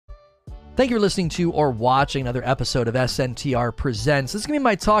Thank you for listening to or watching another episode of SNTR Presents. This is going to be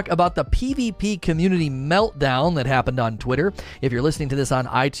my talk about the PvP community meltdown that happened on Twitter. If you're listening to this on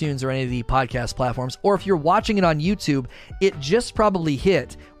iTunes or any of the podcast platforms, or if you're watching it on YouTube, it just probably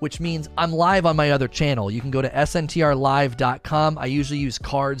hit, which means I'm live on my other channel. You can go to sntrlive.com. I usually use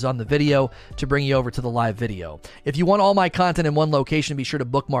cards on the video to bring you over to the live video. If you want all my content in one location, be sure to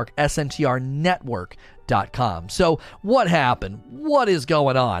bookmark sntrnetwork.com. So what happened? What is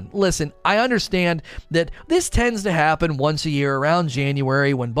going on? Listen, I understand that this tends to happen once a year around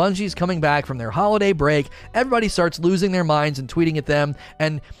January when Bungie's coming back from their holiday break. Everybody starts losing their minds and tweeting at them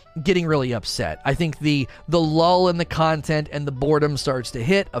and getting really upset. I think the lull in the content and the boredom starts to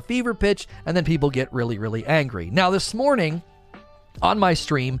hit a fever pitch, and then people get really, really angry. Now, this morning on my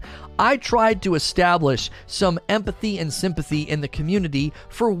stream, I tried to establish some empathy and sympathy in the community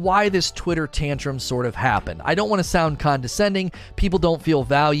for why this Twitter tantrum sort of happened. I don't want to sound condescending. People don't feel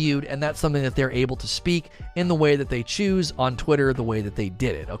valued, and that's something that they're able to speak in the way that they choose on Twitter, the way that they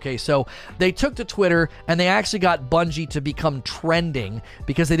did it. Okay, so they took to Twitter and they actually got Bungie to become trending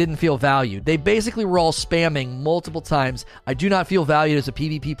because they didn't feel valued. They basically were all spamming multiple times, "I do not feel valued as a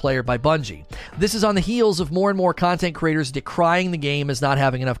PvP player by Bungie." This is on the heels of more and more content creators decrying the game as not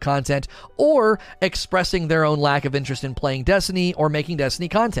having enough content, or expressing their own lack of interest in playing Destiny or making Destiny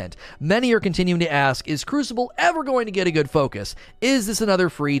content. Many are continuing to ask, is Crucible ever going to get a good focus? Is this another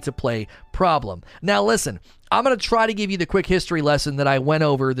free-to-play problem? Now listen, I'm going to try to give you the quick history lesson that I went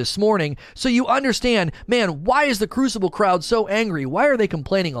over this morning so you understand, man, why is the Crucible crowd so angry? Why are they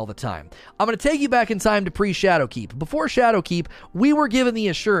complaining all the time? I'm going to take you back in time to pre-Shadowkeep. Before Shadowkeep, we were given the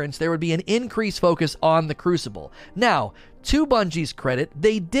assurance there would be an increased focus on the Crucible. Now, to Bungie's credit,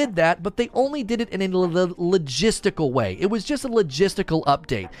 they did that, but they only did it in a logistical way. It was just a logistical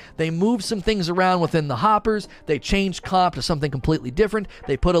update. They moved some things around within the hoppers. They changed comp to something completely different.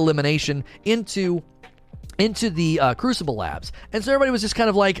 They put elimination into the Crucible labs. And so everybody was just kind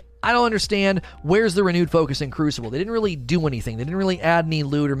of like, I don't understand, where's the renewed focus in Crucible? They didn't really do anything. They didn't really add any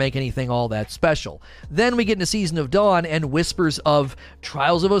loot or make anything all that special. Then we get into Season of Dawn, and whispers of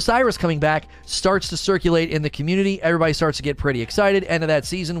Trials of Osiris coming back starts to circulate in the community. Everybody starts to get pretty excited. End of that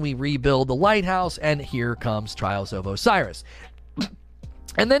season, we rebuild the lighthouse, and here comes Trials of Osiris.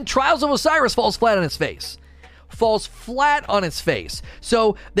 And then Trials of Osiris falls flat on its face.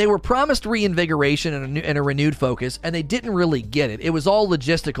 So they were promised reinvigoration and a renewed focus, and they didn't really get it. It was all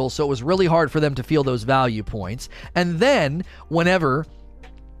logistical, so it was really hard for them to feel those value points. And then whenever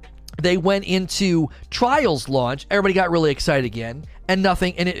they went into Trials launch, everybody got really excited again, and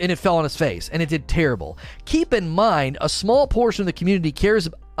nothing, and it fell on its face, and it did terrible. Keep in mind, a small portion of the community cares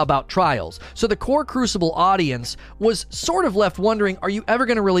about Trials, so the core Crucible audience was sort of left wondering, are you ever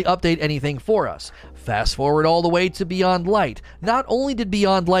going to really update anything for us? Fast forward all the way to Beyond Light. Not only did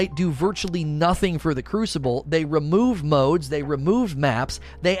Beyond Light do virtually nothing for the Crucible, they removed modes, they removed maps,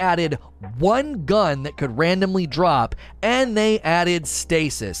 they added one gun that could randomly drop, and they added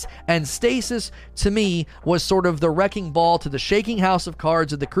Stasis. And Stasis, to me, was sort of the wrecking ball to the shaking house of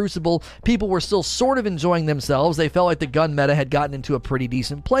cards of the Crucible. People were still sort of enjoying themselves. They felt like the gun meta had gotten into a pretty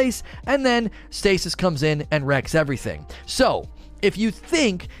decent place, and then Stasis comes in and wrecks everything. So, if you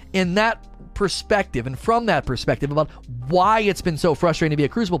think in that perspective and from that perspective about why it's been so frustrating to be a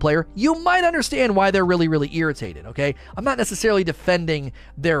Crucible player, you might understand why they're really, really irritated, okay? I'm not necessarily defending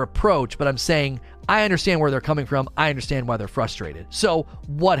their approach, but I'm saying I understand where they're coming from. I understand why they're frustrated. So,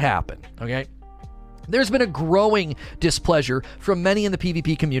 what happened, okay? There's been a growing displeasure from many in the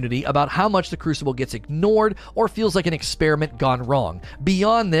PvP community about how much the Crucible gets ignored or feels like an experiment gone wrong.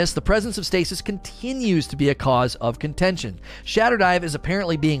 Beyond this, the presence of Stasis continues to be a cause of contention. Shadow Dive is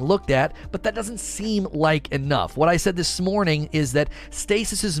apparently being looked at, but that doesn't seem like enough. What I said this morning is that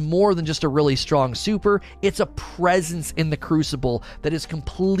Stasis is more than just a really strong super. It's a presence in the Crucible that is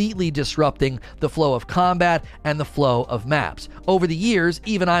completely disrupting the flow of combat and the flow of maps. Over the years,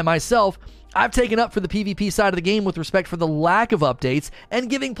 even I myself, I've taken up for the PvP side of the game with respect for the lack of updates and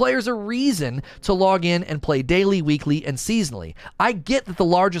giving players a reason to log in and play daily, weekly, and seasonally. I get that the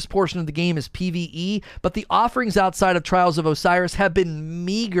largest portion of the game is PvE, but the offerings outside of Trials of Osiris have been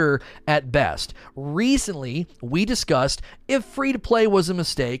meager at best. Recently, we discussed if free-to-play was a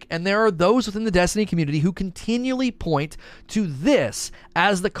mistake, and there are those within the Destiny community who continually point to this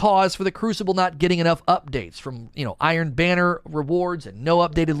as the cause for the Crucible not getting enough updates from, Iron Banner rewards and no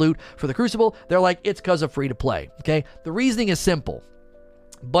updated loot for the Crucible. They're like, it's because of free to play. Okay. The reasoning is simple.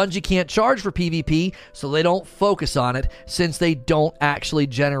 Bungie can't charge for PvP, so they don't focus on it since they don't actually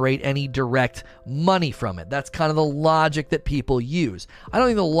generate any direct money from it. That's kind of the logic that people use. I don't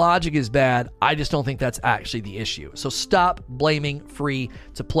think the logic is bad. I just don't think that's actually the issue. So stop blaming free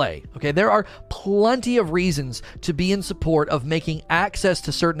to play. Okay, there are plenty of reasons to be in support of making access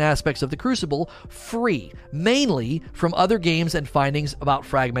to certain aspects of the Crucible free, mainly from other games and findings about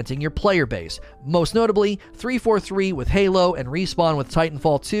fragmenting your player base. Most notably, 343 with Halo and Respawn with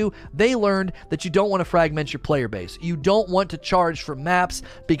Titanfall 2, they learned that you don't want to fragment your player base. You don't want to charge for maps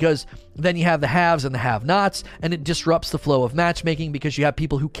because then you have the haves and the have-nots, and it disrupts the flow of matchmaking because you have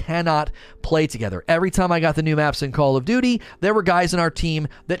people who cannot play together. Every time I got the new maps in Call of Duty, there were guys in our team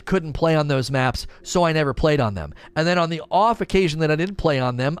that couldn't play on those maps, so I never played on them. And then on the off occasion that I did play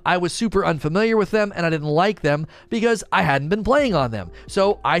on them, I was super unfamiliar with them, and I didn't like them because I hadn't been playing on them.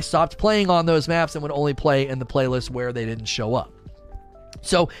 So I stopped playing on those maps and would only play in the playlist where they didn't show up.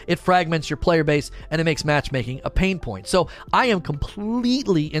 So it fragments your player base and it makes matchmaking a pain point. So I am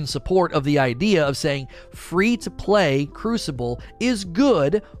completely in support of the idea of saying free-to-play Crucible is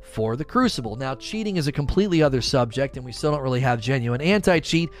good for the Crucible. Now, cheating is a completely other subject, and we still don't really have genuine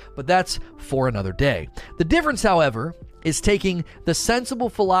anti-cheat, but that's for another day. The difference, however, is taking the sensible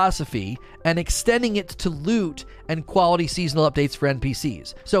philosophy and extending it to loot and quality seasonal updates for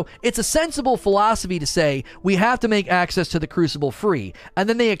NPCs. So it's a sensible philosophy to say we have to make access to the Crucible free, and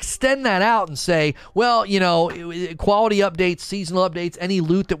then they extend that out and say, well, you know, quality updates, seasonal updates, any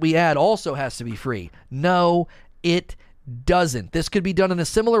loot that we add also has to be free. No, it doesn't. This could be done in a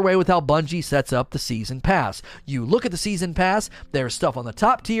similar way with how Bungie sets up the Season Pass. You look at the Season Pass, there's stuff on the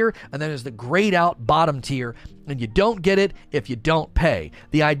top tier, and then there's the grayed out bottom tier, and you don't get it if you don't pay.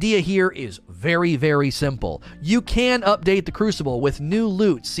 The idea here is very, very simple. You can update the Crucible with new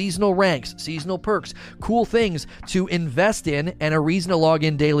loot, seasonal ranks, seasonal perks, cool things to invest in, and a reason to log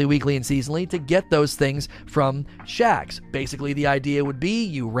in daily, weekly, and seasonally to get those things from Shaxx. Basically, the idea would be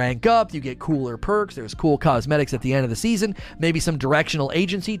you rank up, you get cooler perks, there's cool cosmetics at the end of the season, maybe some directional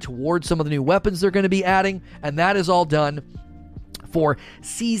agency towards some of the new weapons they're going to be adding, and that is all done for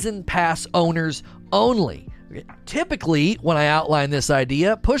Season Pass owners only. Typically, when I outline this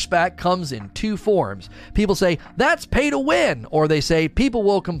idea, pushback comes in two forms. People say, that's pay to win, or they say, people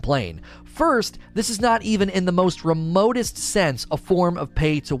will complain. First, this is not even in the most remotest sense a form of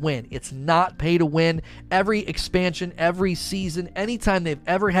pay to win. It's not pay to win. Every expansion, every season, anytime they've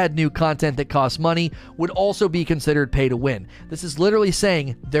ever had new content that costs money would also be considered pay to win. This is literally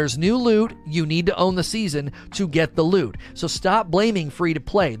saying there's new loot, you need to own the season to get the loot. So stop blaming free to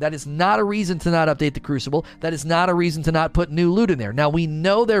play. That is not a reason to not update the Crucible. That is not a reason to not put new loot in there. Now, we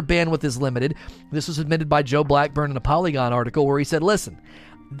know their bandwidth is limited. This was admitted by Joe Blackburn in a Polygon article where he said, listen,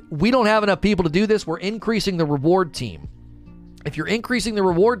 we don't have enough people to do this. We're increasing the reward team. If you're increasing the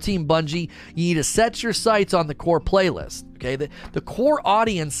reward team, Bungie, you need to set your sights on the core playlist. Okay, the core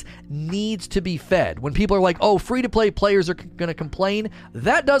audience needs to be fed. When people are like, oh, free-to-play players are going to complain,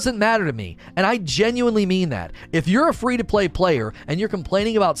 that doesn't matter to me. And I genuinely mean that. If you're a free-to-play player and you're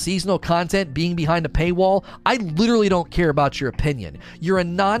complaining about seasonal content being behind a paywall, I literally don't care about your opinion. You're a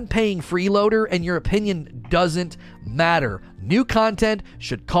non-paying freeloader and your opinion doesn't matter. New content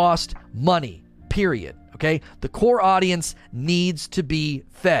should cost money, period. Okay, the core audience needs to be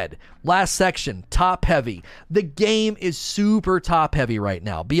fed. Last section, top heavy. The game is super top heavy right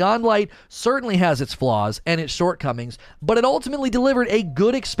now. Beyond Light certainly has its flaws and its shortcomings, but it ultimately delivered a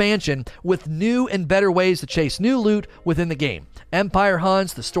good expansion with new and better ways to chase new loot within the game. Empire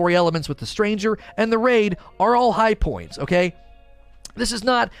hunts, the story elements with the Stranger, and the raid are all high points, okay? This is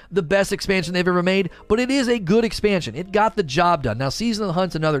not the best expansion they've ever made, but it is a good expansion. It got the job done. Now, Season of the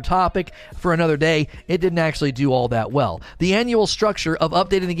Hunt's another topic for another day. It didn't actually do all that well. The annual structure of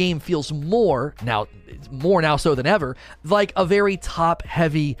updating the game feels more now so than ever, like a very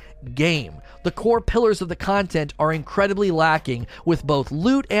top-heavy game. The core pillars of the content are incredibly lacking with both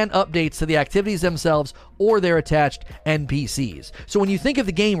loot and updates to the activities themselves or their attached NPCs. So when you think of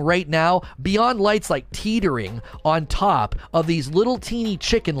the game right now, Beyond Light's like teetering on top of these little teeny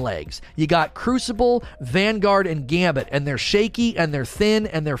chicken legs. You got Crucible, Vanguard, and Gambit, and they're shaky, and they're thin,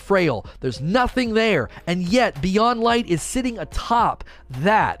 and they're frail. There's nothing there, and yet Beyond Light is sitting atop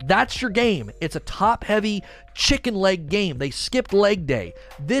that. That's your game. It's a top-heavy chicken leg game. They skipped leg day.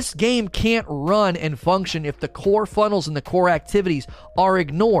 This game can't run and function if the core funnels and the core activities are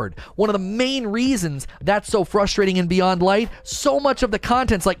ignored. One of the main reasons that's so frustrating in Beyond Light, so much of the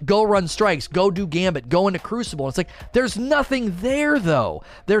content's like go run strikes, go do Gambit, go into Crucible. It's like there's nothing there though.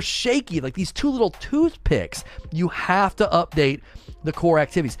 They're shaky, like these two little toothpicks. You have to update the core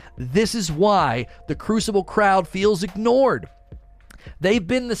activities. This is why the Crucible crowd feels ignored. They've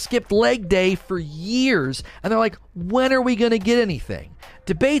been the skipped leg day for years, and they're like, when are we going to get anything?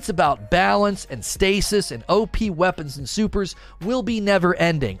 Debates about balance and stasis and OP weapons and supers will be never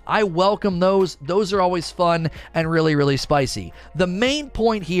ending. I welcome those. Those are always fun and really, really spicy. The main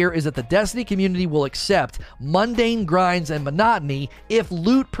point here is that the Destiny community will accept mundane grinds and monotony if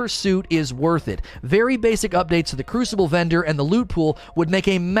loot pursuit is worth it. Very basic updates to the Crucible vendor and the loot pool would make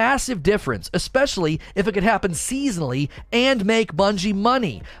a massive difference, especially if it could happen seasonally and make Bungie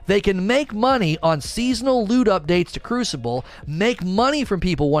money. They can make money on seasonal loot updates to Crucible, make money from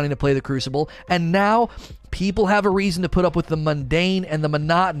people wanting to play the Crucible, and now people have a reason to put up with the mundane and the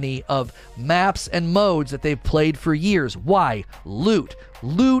monotony of maps and modes that they've played for years. Why? Loot.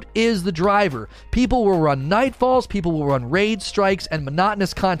 Loot is the driver. People will run Nightfalls, people will run raid strikes and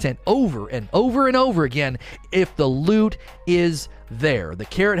monotonous content over and over and over again if the loot is there. The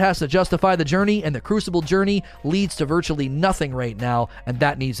carrot has to justify the journey, and the Crucible journey leads to virtually nothing right now, and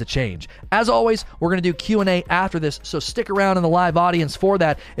that needs to change. As always, we're going to do Q&A after this, so stick around in the live audience for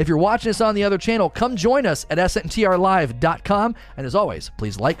that. If you're watching us on the other channel, come join us at sntrlive.com, and as always,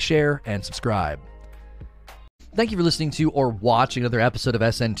 please like, share, and subscribe. Thank you for listening to or watching another episode of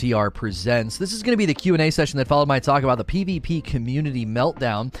SNTR Presents. This is going to be the Q&A session that followed my talk about the PvP Community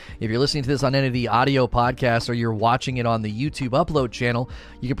Meltdown. If you're listening to this on any of the audio podcasts or you're watching it on the YouTube upload channel,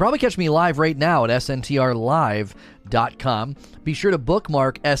 you can probably catch me live right now at sntrlive.com. Be sure to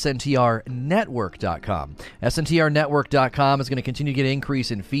bookmark sntrnetwork.com. sntrnetwork.com is going to continue to get an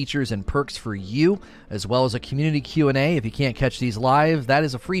increase in features and perks for you, as well as a community Q&A. If you can't catch these live, that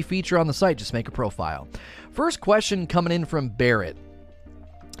is a free feature on the site. Just make a profile. First question coming in from Barrett.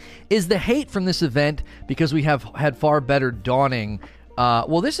 Is the hate from this event because we have had far better Dawning?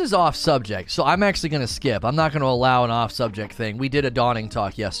 Well, this is off subject, so I'm actually going to skip. I'm not going to allow an off subject thing. We did a Dawning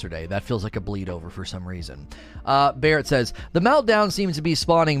talk yesterday. That feels like a bleed over for some reason. Barrett says, the Meltdown seems to be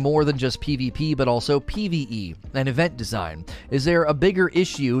spawning more than just PvP, but also PvE and event design. Is there a bigger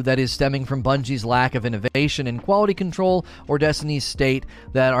issue that is stemming from Bungie's lack of innovation and quality control, or Destiny's state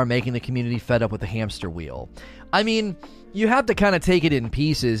that are making the community fed up with the hamster wheel? I mean, you have to kind of take it in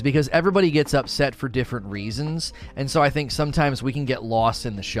pieces because everybody gets upset for different reasons, and so I think sometimes we can get lost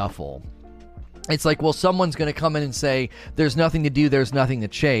in the shuffle. It's like, well, someone's going to come in and say, there's nothing to do, there's nothing to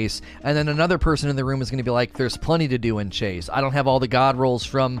chase, and then another person in the room is going to be like, there's plenty to do and chase. I don't have all the god rolls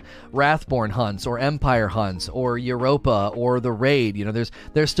from Wrathborn hunts, or Empire hunts, or Europa, or the raid. You know,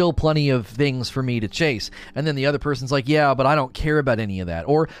 there's still plenty of things for me to chase. And then the other person's like, yeah, but I don't care about any of that.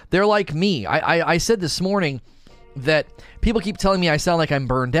 Or they're like me. I said this morning that people keep telling me I sound like I'm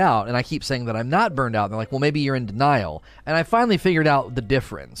burned out, and I keep saying that I'm not burned out. And they're like, well, maybe you're in denial. And I finally figured out the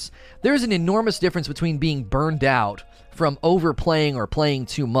difference. There's an enormous difference between being burned out from overplaying or playing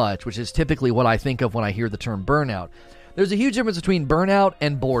too much, which is typically what I think of when I hear the term burnout. There's a huge difference between burnout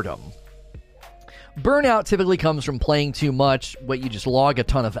and boredom. Burnout typically comes from playing too much, what you just log a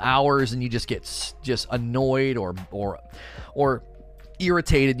ton of hours and you just get just annoyed or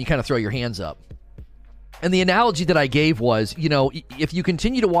irritated, and you kind of throw your hands up. And the analogy that I gave was, you know, if you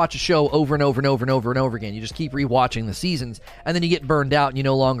continue to watch a show over and over and over and over and over again, you just keep rewatching the seasons, and then you get burned out and you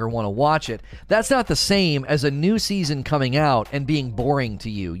no longer want to watch it. That's not the same as a new season coming out and being boring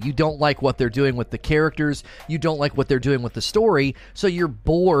to you. You don't like what they're doing with the characters, you don't like what they're doing with the story, so you're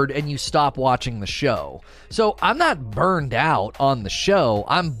bored and you stop watching the show. So I'm not burned out on the show,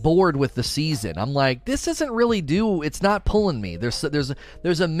 I'm bored with the season. I'm like, this doesn't really it's not pulling me. There's a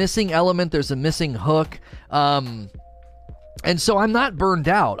missing element, there's a missing hook. And so I'm not burned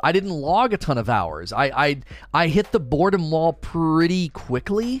out. I didn't log a ton of hours. I hit the boredom wall pretty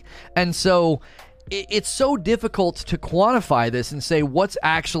quickly, and so it's so difficult to quantify this and say what's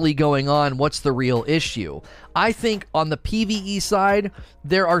actually going on, what's the real issue. I think on the PvE side,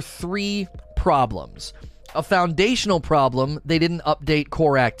 there are three problems. A foundational problem, they didn't update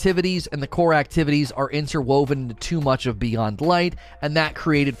core activities, and the core activities are interwoven into too much of Beyond Light, and that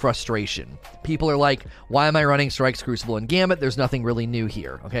created frustration. People are like, why am I running Strikes, Crucible, and Gambit? There's nothing really new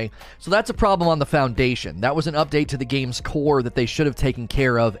here, okay? So that's a problem on the foundation. That was an update to the game's core that they should have taken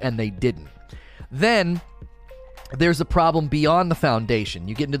care of, and they didn't. Then there's a problem beyond the foundation.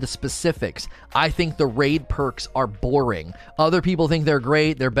 You get into the specifics. I think the raid perks are boring. Other people think they're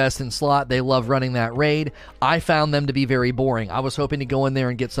great. They're best in slot. They love running that raid. I found them to be very boring. I was hoping to go in there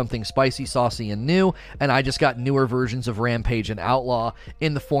and get something spicy, saucy, and new, and I just got newer versions of Rampage and Outlaw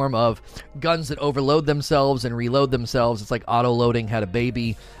in the form of guns that overload themselves and reload themselves. It's like auto-loading had a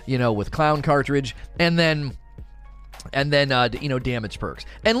baby, with Clown cartridge. And then damage perks.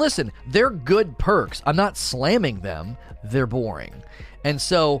 And listen, they're good perks. I'm not slamming them. They're boring. And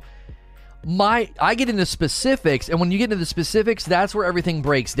so I get into specifics, and when you get into the specifics, that's where everything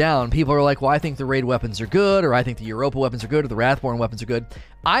breaks down. People are like, well, I think the raid weapons are good, or I think the Europa weapons are good, or the Wrathborn weapons are good.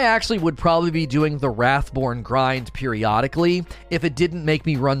 I actually would probably be doing the Wrathborn grind periodically if it didn't make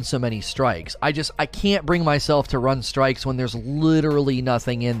me run so many strikes. I can't bring myself to run strikes when there's literally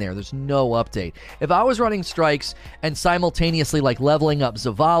nothing in there. There's no update. If I was running strikes and simultaneously like leveling up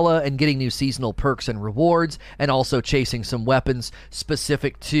Zavala and getting new seasonal perks and rewards, and also chasing some weapons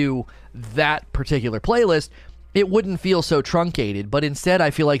specific to that particular playlist, it wouldn't feel so truncated. But instead,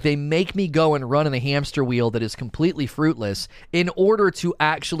 I feel like they make me go and run in a hamster wheel that is completely fruitless in order to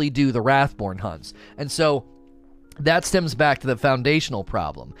actually do the Wrathborn hunts. And so that stems back to the foundational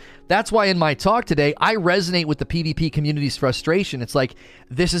problem. That's why in my talk today, I resonate with the PvP community's frustration. It's like,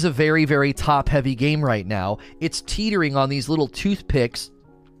 this is a very, very top-heavy game right now. It's teetering on these little toothpicks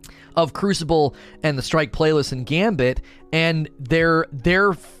of Crucible and the Strike playlist and Gambit, and they're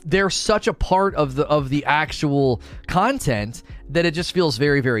such a part of the actual content that it just feels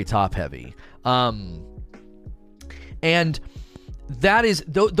very, very top heavy. And that is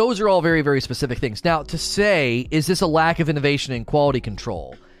those are all very, very specific things. Now, to say, is this a lack of innovation and quality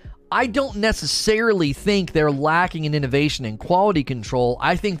control? I don't necessarily think they're lacking in innovation and quality control.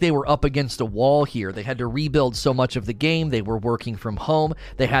 I think they were up against a wall here. They had to rebuild so much of the game. They were working from home.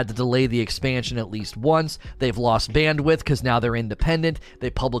 They had to delay the expansion at least once. They've lost bandwidth because now they're independent. They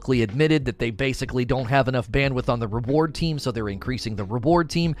publicly admitted that they basically don't have enough bandwidth on the reward team, so they're increasing the reward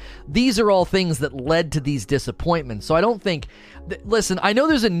team. These are all things that led to these disappointments. So I don't think... Listen, I know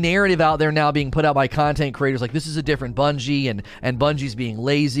there's a narrative out there now being put out by content creators like this is a different Bungie and Bungie's being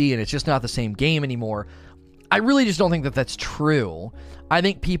lazy and it's just not the same game anymore. I really just don't think that that's true. I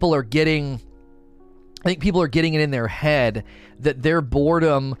think people are getting it in their head that their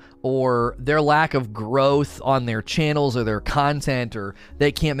boredom or their lack of growth on their channels or their content, or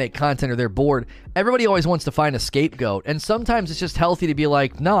they can't make content or they're bored. Everybody always wants to find a scapegoat, and sometimes it's just healthy to be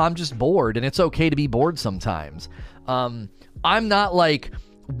like, no, I'm just bored, and it's okay to be bored sometimes. I'm not like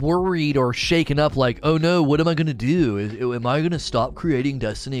worried or shaken up like, oh no, what am I going to do? Am I going to stop creating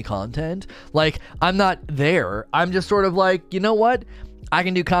Destiny content? Like, I'm not there. I'm just sort of like, you know what? I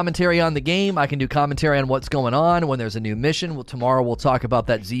can do commentary on the game. I can do commentary on what's going on when there's a new mission. Well, tomorrow we'll talk about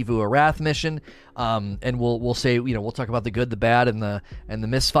that Xivu Arath mission, and we'll say, we'll talk about the good, the bad, and the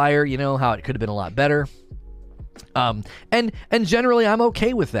misfire. How it could have been a lot better. And generally, I'm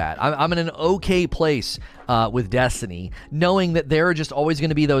okay with that. I'm in an okay place with Destiny, knowing that there are just always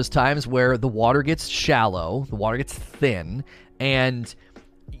going to be those times where the water gets shallow, the water gets thin, and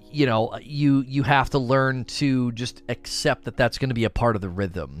you have to learn to just accept that that's going to be a part of the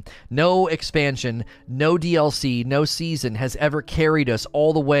rhythm. No expansion, no DLC, no season has ever carried us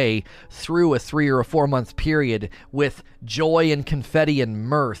all the way through a 3 or a 4 month period with joy and confetti and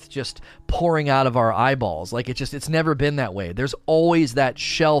mirth just pouring out of our eyeballs. Like, it's never been that way. There's always that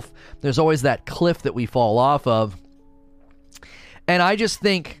shelf, there's always that cliff that we fall off of. And I just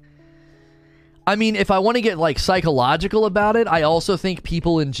think, if I want to get psychological about it, I also think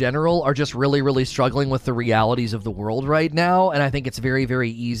people in general are just really, really struggling with the realities of the world right now, and I think it's very, very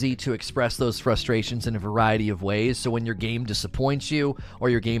easy to express those frustrations in a variety of ways. So when your game disappoints you, or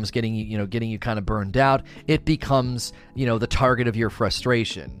your game's getting you kind of burned out, it becomes, the target of your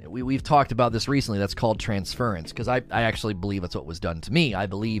frustration. We've talked about this recently. That's called transference, because I actually believe that's what was done to me. I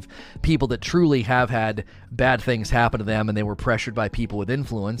believe people that truly have had bad things happen to them and they were pressured by people with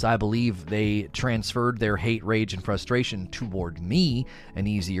influence, I believe they transferred their hate, rage, and frustration toward me, an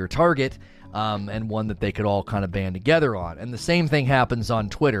easier target, and one that they could all kind of band together on. And the same thing happens on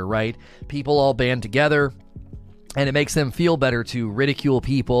Twitter, right? People all band together, and it makes them feel better to ridicule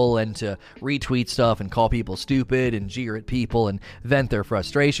people and to retweet stuff and call people stupid and jeer at people and vent their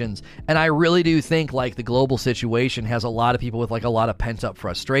frustrations. And I really do think the global situation has a lot of people with a lot of pent up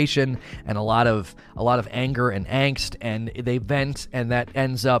frustration and a lot of anger and angst, and they vent, and that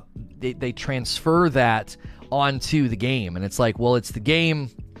ends up they transfer that onto the game. And it's like, well, it's the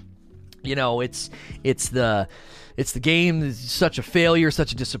game, it's the game, it's such a failure,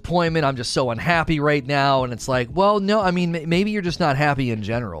 such a disappointment, I'm just so unhappy right now. And it's like, well, no, maybe you're just not happy in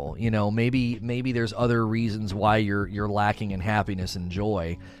general. Maybe there's other reasons why you're lacking in happiness and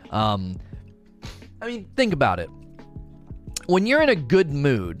joy. Think about it. When you're in a good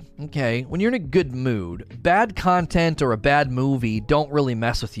mood, bad content or a bad movie don't really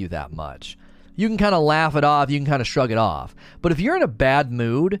mess with you that much. You can kind of laugh it off, you can kind of shrug it off. But if you're in a bad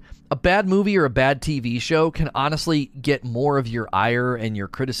mood, a bad movie or a bad TV show can honestly get more of your ire and your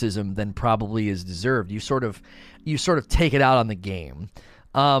criticism than probably is deserved. You sort of take it out on the game.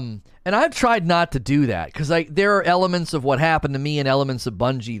 And I've tried not to do that, because there are elements of what happened to me and elements of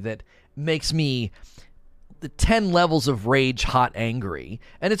Bungie that makes me the 10 levels of rage hot angry,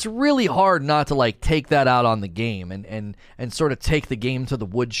 and it's really hard not to like take that out on the game and sort of take the game to the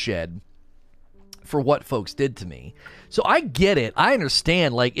woodshed for what folks did to me. So I get it. I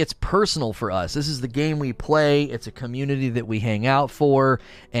understand. Like, it's personal for us. This is the game we play. It's a community that we hang out for,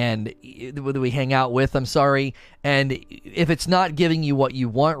 and we hang out with, I'm sorry. And if it's not giving you what you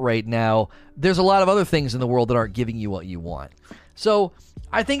want right now, there's a lot of other things in the world that aren't giving you what you want. So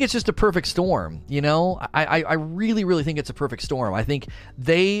I think it's just a perfect storm, you know? I really, really think it's a perfect storm. I think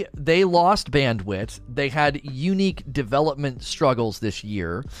they lost bandwidth. They had unique development struggles this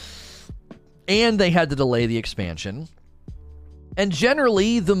year, and they had to delay the expansion. And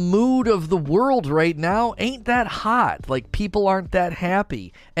generally, the mood of the world right now ain't that hot. Like, people aren't that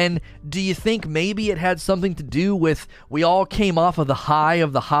happy. And do you think maybe it had something to do with we all came off of the high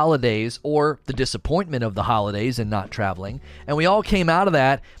of the holidays, or the disappointment of the holidays and not traveling, and we all came out of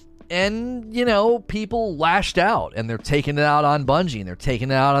that, and, you know, people lashed out, and they're taking it out on Bungie, and they're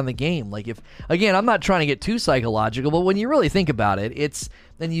taking it out on the game. Like, if, again, I'm not trying to get too psychological, but when you really think about it, it's,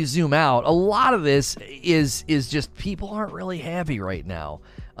 then you zoom out, a lot of this is just people aren't really happy right now.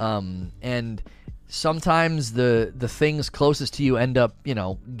 And sometimes the things closest to you end up, you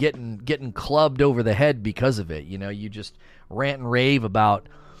know, getting clubbed over the head because of it. You know, you just rant and rave about,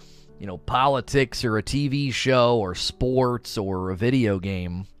 you know, politics or a TV show or sports or a video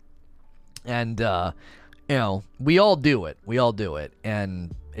game. And, you know, we all do it.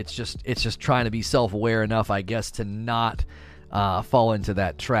 And it's just trying to be self-aware enough, I guess, to not fall into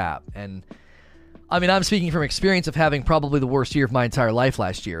that trap. And I mean, I'm speaking from experience of having probably the worst year of my entire life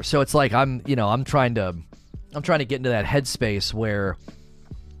last year. So it's like I'm trying to get into that headspace where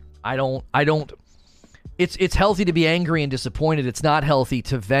I don't it's healthy to be angry and disappointed. It's not healthy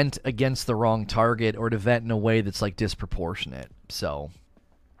to vent against the wrong target or to vent in a way that's like disproportionate. So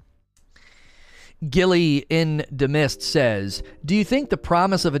Gilly in Demist says, do you think the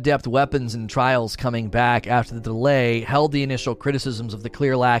promise of adept weapons and trials coming back after the delay held the initial criticisms of the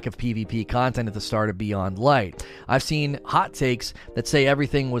clear lack of PvP content at the start of Beyond Light? I've seen hot takes that say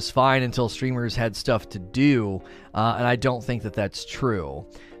everything was fine until streamers had stuff to do, and I don't think that that's true.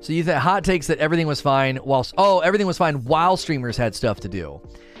 So you think hot takes that everything was fine while streamers had stuff to do.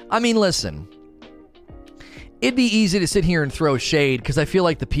 I mean, listen, it'd be easy to sit here and throw shade because I feel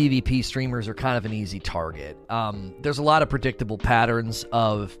like the PvP streamers are kind of an easy target. There's a lot of predictable patterns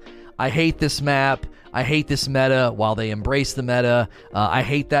of, I hate this map, I hate this meta, while they embrace the meta. I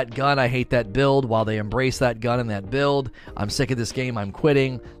hate that gun, I hate that build, while they embrace that gun and that build. I'm sick of this game, I'm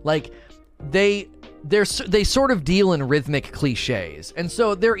quitting. Like, they sort of deal in rhythmic cliches, and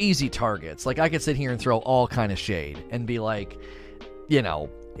so they're easy targets. Like, I could sit here and throw all kind of shade and be like, you know,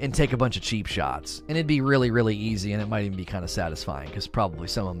 and take a bunch of cheap shots, and it'd be really, really easy, and it might even be kind of satisfying because probably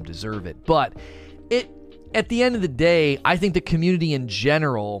some of them deserve it. But at the end of the day, I think the community in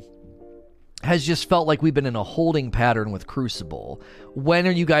general has just felt like we've been in a holding pattern with Crucible. When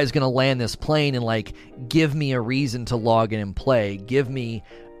are you guys going to land this plane and like give me a reason to log in and play? Give me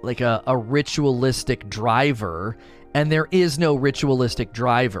like a ritualistic driver. And there is no ritualistic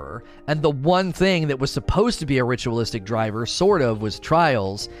driver. And the one thing that was supposed to be a ritualistic driver, sort of, was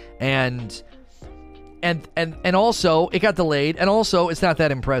Trials. And also, it got delayed. And also, it's not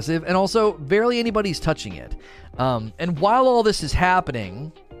that impressive. And also, barely anybody's touching it. And while all this is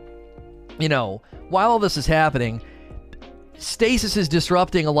happening, Stasis is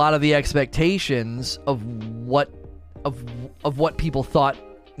disrupting a lot of the expectations of what people thought,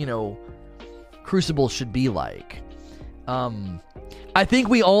 Crucible should be like. I think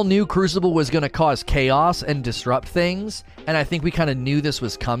we all knew Crucible was going to cause chaos and disrupt things, and I think we kind of knew this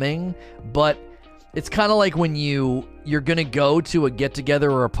was coming, but it's kind of like when you're going to go to a get-together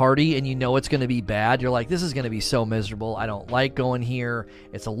or a party and you know it's going to be bad. You're like, this is going to be so miserable. I don't like going here.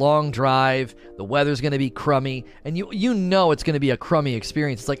 It's a long drive. The weather's going to be crummy, and you know it's going to be a crummy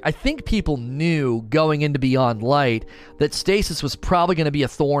experience. It's like, I think people knew going into Beyond Light that Stasis was probably going to be a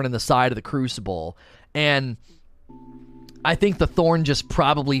thorn in the side of the Crucible, and I think the thorn just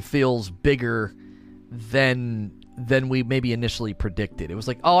probably feels bigger than we maybe initially predicted. It was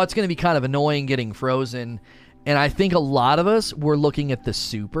like, oh, it's going to be kind of annoying getting frozen. And I think a lot of us were looking at the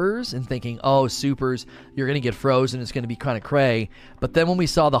supers and thinking, oh, supers, you're going to get frozen. It's going to be kind of cray. But then when we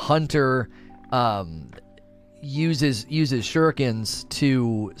saw the Hunter uses shurikens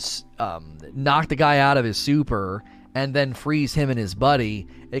to knock the guy out of his super and then freeze him and his buddy,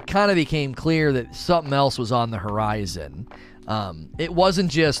 it kind of became clear that something else was on the horizon. It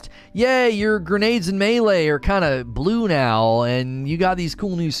wasn't just, yay, your grenades and melee are kind of blue now, and you got these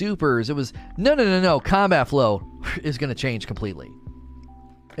cool new supers. It was, no, combat flow is going to change completely.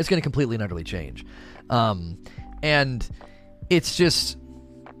 It's going to completely and utterly change. And it's just,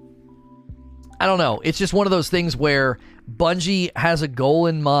 I don't know. It's just one of those things where Bungie has a goal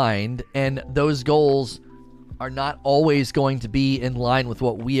in mind, and those goals are not always going to be in line with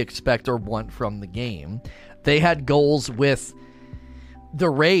what we expect or want from the game. They had goals with the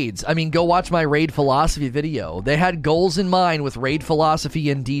raids. I mean, go watch my raid philosophy video. They had goals in mind with raid philosophy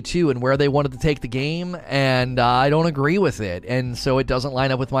in D2 and where they wanted to take the game, and I don't agree with it. And so it doesn't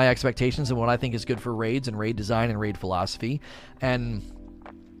line up with my expectations and what I think is good for raids and raid design and raid philosophy. And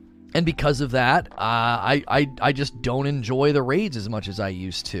because of that, I just don't enjoy the raids as much as I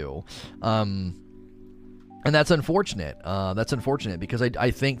used to. And that's unfortunate. That's unfortunate because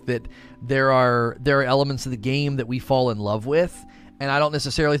I think that there are elements of the game that we fall in love with, and I don't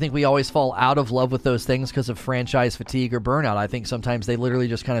necessarily think we always fall out of love with those things because of franchise fatigue or burnout. I think sometimes they literally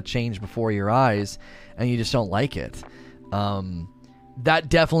just kind of change before your eyes, and you just don't like it. That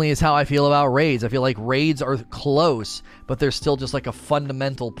definitely is how I feel about raids. I feel like raids are close, but there's still just like a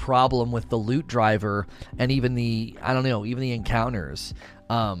fundamental problem with the loot driver and even the encounters.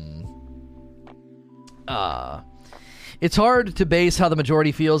 It's hard to base how the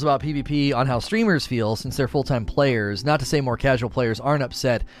majority feels about PvP on how streamers feel since they're full-time players. Not to say more casual players aren't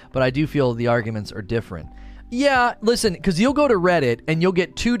upset, but I do feel the arguments are different. Yeah, listen, because you'll go to Reddit and you'll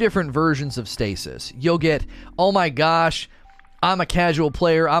get two different versions of Stasis. You'll get, oh my gosh, I'm a casual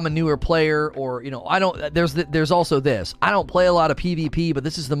player, I'm a newer player, or, I don't, there's also this. I don't play a lot of PvP, but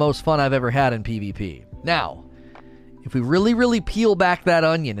this is the most fun I've ever had in PvP. Now, if we really, really peel back that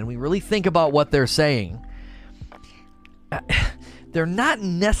onion and we really think about what they're saying, they're not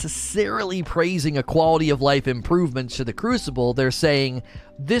necessarily praising a quality of life improvement to the Crucible. They're saying,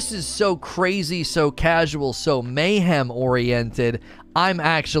 this is so crazy, so casual, so mayhem-oriented, I'm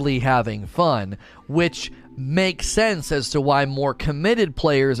actually having fun, which makes sense as to why more committed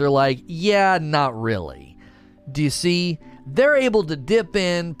players are like, yeah, not really. Do you see? They're able to dip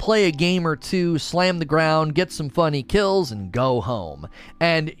in, play a game or two, slam the ground, get some funny kills, and go home.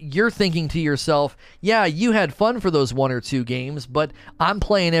 And you're thinking to yourself, yeah, you had fun for those 1 or 2 games, but I'm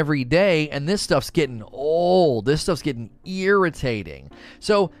playing every day, and this stuff's getting old. This stuff's getting irritating.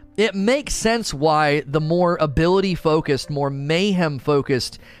 So it makes sense why the more ability-focused, more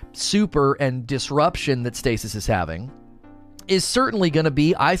mayhem-focused super and disruption that Stasis is having is certainly going to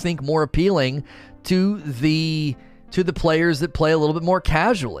be, I think, more appealing to the players that play a little bit more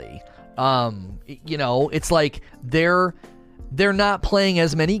casually. It's like they're not playing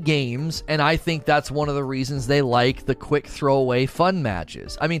as many games, and I think that's one of the reasons they like the quick throwaway fun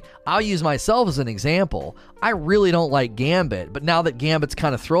matches. I mean, I'll use myself as an example. I really don't like Gambit, but now that Gambit's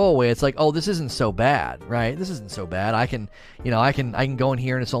kind of throwaway, it's like, oh, this isn't so bad, right? This isn't so bad. I can go in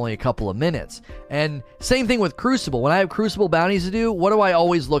here and it's only a couple of minutes. And same thing with Crucible. When I have Crucible bounties to do, what do I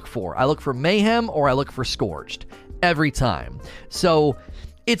always look for? I look for Mayhem or I look for Scorched every time. So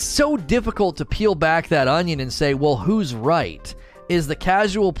it's so difficult to peel back that onion and say, well, who's right? Is the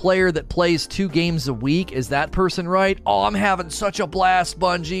casual player that plays 2 games a week, is that person right? Oh, I'm having such a blast,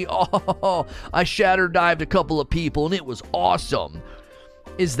 Bungie. Oh, I shatter dived a couple of people and it was awesome.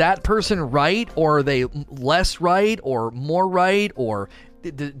 Is that person right, or are they less right, or more right, or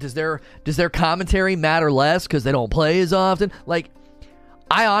does their commentary matter less because they don't play as often? Like,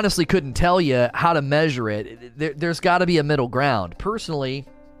 I honestly couldn't tell you how to measure it. There's got to be a middle ground. Personally,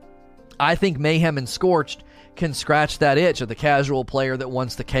 I think Mayhem and Scorched can scratch that itch of the casual player that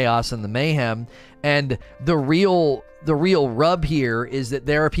wants the chaos and the mayhem. And the real rub here is that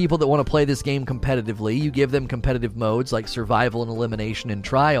there are people that want to play this game competitively. You give them competitive modes like survival and elimination and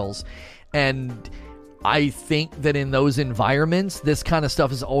trials. And I think that in those environments, this kind of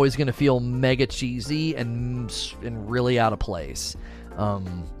stuff is always going to feel mega cheesy and really out of place.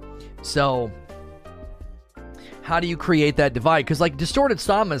 So how do you create that divide? Because like Distorted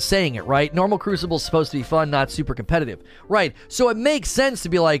Sama is saying it, right? Normal Crucible is supposed to be fun, not super competitive. Right. So it makes sense to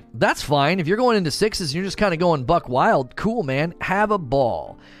be like, that's fine. If you're going into 6s and you're just kind of going buck wild, cool, man. Have a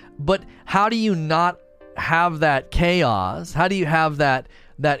ball. But how do you not have that chaos? How do you have that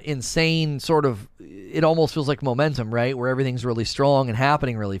insane sort of, it almost feels like momentum, right? Where everything's really strong and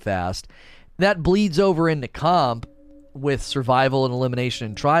happening really fast. That bleeds over into comp with survival and elimination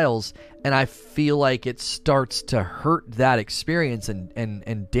and trials, and I feel like it starts to hurt that experience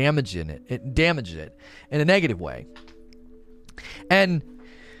and damage it in a negative way. And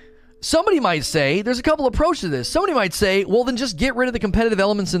somebody might say, there's a couple approaches to this. Somebody might say, well, then just get rid of the competitive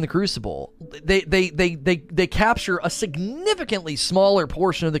elements in the Crucible. They capture a significantly smaller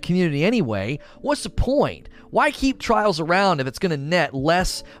portion of the community anyway. What's the point? Why keep Trials around if it's going to net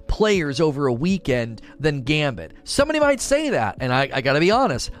less players over a weekend than Gambit? Somebody might say that, and I got to be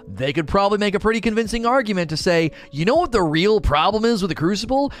honest, they could probably make a pretty convincing argument to say, you know what the real problem is with the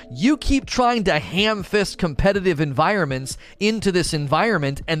Crucible? You keep trying to ham-fist competitive environments into this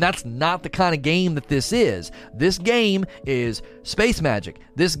environment, and that's not the kind of game that this is. This game is space magic.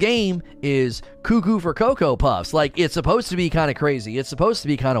 This game is cuckoo for Cocoa Puffs. Like, it's supposed to be kind of crazy. It's supposed to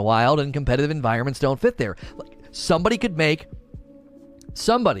be kind of wild, and competitive environments don't fit there. Like, somebody could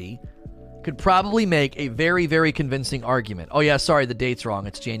probably make a very, very convincing argument. Oh yeah, sorry, the date's wrong.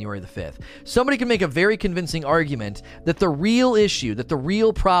 It's January the 5th. Somebody can make a very convincing argument that the real issue, that the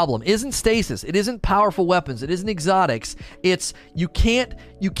real problem isn't stasis, it isn't powerful weapons, it isn't exotics. It's you can't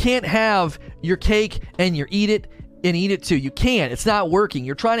have your cake and eat it too. You can't. It's not working.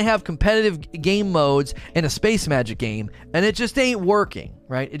 You're trying to have competitive game modes in a space magic game, and it just ain't working,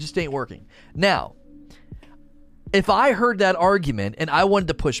 right? It just ain't working. Now, if I heard that argument and I wanted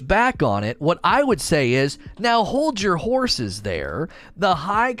to push back on it, what I would say is, now hold your horses there. The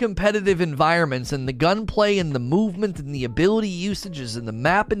high competitive environments and the gunplay and the movement and the ability usages and the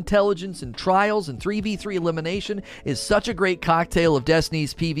map intelligence and trials and 3v3 elimination is such a great cocktail of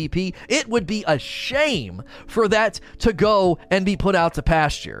Destiny's PvP. It would be a shame for that to go and be put out to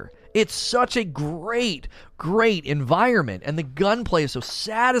pasture. It's such a great environment, and the gunplay is so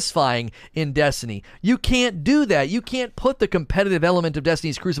satisfying in Destiny. You can't do that. You can't put the competitive element of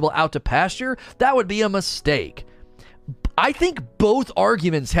Destiny's Crucible out to pasture. That would be a mistake. I think both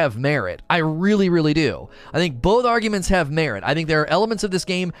arguments have merit. I really, really do. I think both arguments have merit. I think there are elements of this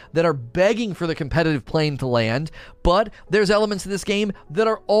game that are begging for the competitive plane to land, but there's elements of this game that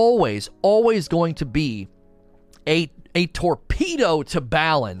are always going to be a torpedo to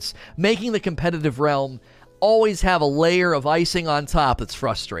balance, making the competitive realm always have a layer of icing on top that's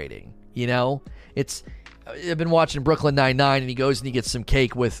frustrating. You know, I've been watching Brooklyn Nine-Nine, and he goes and he gets some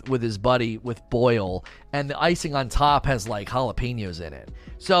cake with his buddy, with Boyle, and the icing on top has like jalapenos in it.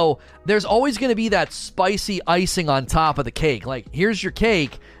 So there's always going to be that spicy icing on top of the cake. Like, here's your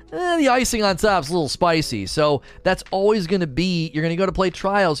cake. The icing on top's a little spicy. So that's always going to be, you're going to go to play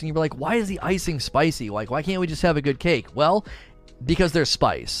Trials and you're like, why is the icing spicy? Like, why can't we just have a good cake? Well, because there's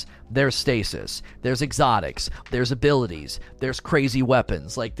spice, there's stasis, there's exotics, there's abilities, there's crazy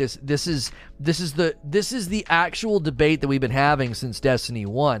weapons. Like this is the actual debate that we've been having since Destiny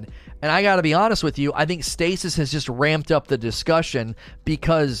 1. And I got to be honest with you, I think stasis has just ramped up the discussion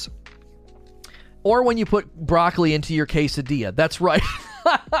because, or when you put broccoli into your quesadilla. That's right.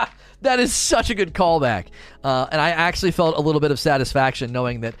 That is such a good callback. And I actually felt a little bit of satisfaction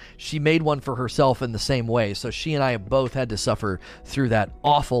knowing that she made one for herself in the same way. So she and I have both had to suffer through that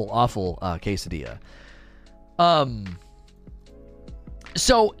awful quesadilla.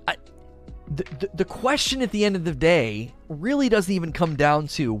 So the question at the end of the day really doesn't even come down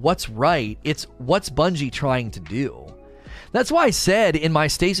to what's right. It's what's Bungie trying to do. That's why I said in my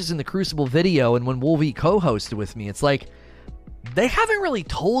Stasis in the Crucible video and when Wolvie co-hosted with me, it's like, they haven't really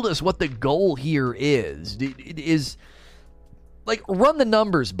told us what the goal here is. It is like, run the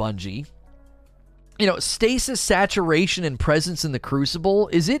numbers, Bungie. You know, stasis, saturation, and presence in the Crucible,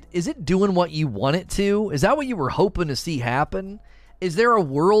 is it doing what you want it to? Is that what you were hoping to see happen? Is there a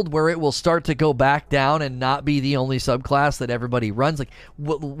world where it will start to go back down and not be the only subclass that everybody runs? Like,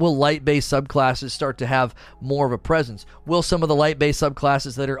 will light-based subclasses start to have more of a presence? Will some of the light-based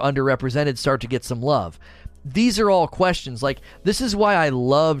subclasses that are underrepresented start to get some love? These are all questions. Like, this is why I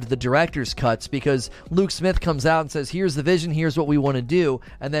loved the director's cuts, because Luke Smith comes out and says, here's the vision, here's what we want to do,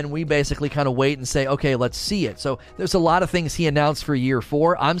 and then we basically kind of wait and say, okay, let's see it. So there's a lot of things he announced for year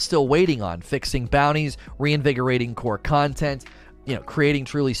 4 I'm still waiting on. Fixing bounties, reinvigorating core content, you know, creating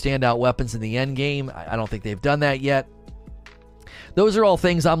truly standout weapons in the end game. I don't think they've done that yet. Those are all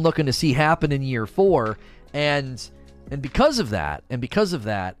things I'm looking to see happen in year 4, and because of that,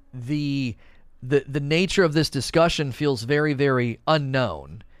 the nature of this discussion feels very, very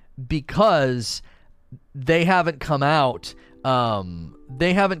unknown, because they haven't come out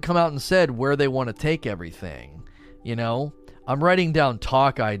and said where they want to take everything. You know, I'm writing down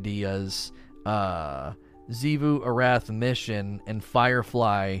talk ideas, Xivu Arath mission and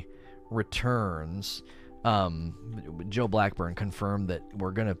Firefly Returns. Joe Blackburn confirmed that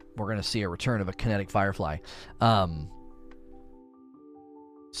we're gonna see a return of a kinetic Firefly.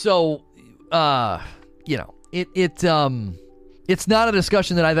 So, you know, it's It's not a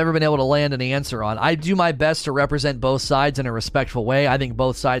discussion that I've ever been able to land an answer on. I do my best to represent both sides in a respectful way. I think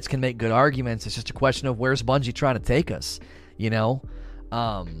both sides can make good arguments. It's just a question of where's Bungie trying to take us, you know?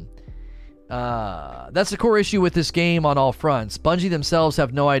 That's the core issue with this game on all fronts. Bungie themselves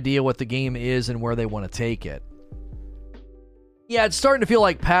have no idea what the game is and where they want to take it. Yeah, it's starting to feel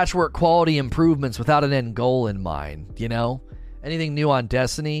like patchwork quality improvements without an end goal in mind, you know? Anything new on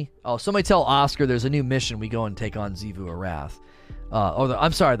Destiny? Oh, somebody tell Oscar there's a new mission. We go and take on Xivu Arath.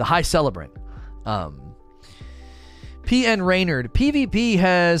 The High Celebrant. PN Raynard. PvP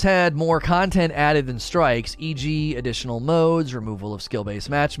has had more content added than Strikes, e.g. additional modes, removal of skill-based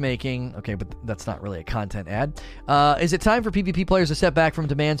matchmaking. Okay, but that's not really a content ad. Is it time for PvP players to step back from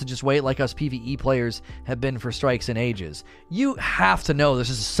demands and just wait like us PvE players have been for Strikes in ages? You have to know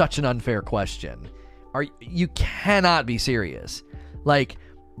this is such an unfair question. You cannot be serious. Like,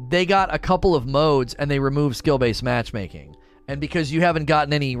 they got a couple of modes and they removed skill-based matchmaking. And because you haven't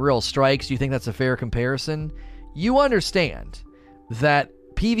gotten any real Strikes, you think that's a fair comparison? You understand that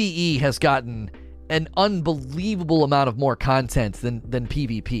PvE has gotten an unbelievable amount of more content than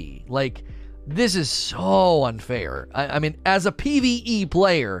PvP. Like, this is so unfair. I mean, as a PvE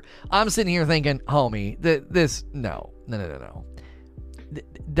player, I'm sitting here thinking, homie, no.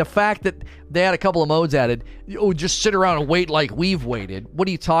 The fact that they had a couple of modes added, just sit around and wait like we've waited. What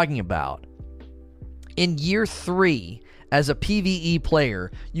are you talking about? In year 3, as a PvE player,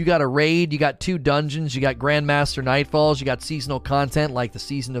 you got a raid, you got 2 dungeons, you got Grandmaster Nightfalls, you got seasonal content like the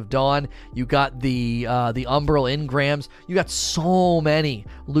Season of Dawn, you got the Umbral Engrams, you got so many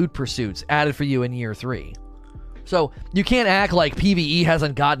loot pursuits added for you in year 3. So you can't act like PvE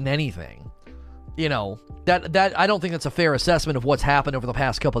hasn't gotten anything. You know, that I don't think that's a fair assessment of what's happened over the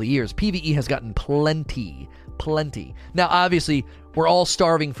past couple of years. PvE has gotten plenty. Now, obviously, we're all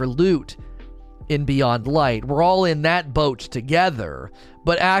starving for loot in Beyond Light. We're all in that boat together,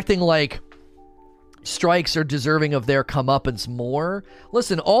 but acting like Strikes are deserving of their comeuppance more.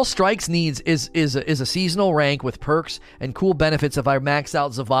 Listen, all Strikes needs is a seasonal rank with perks and cool benefits if I max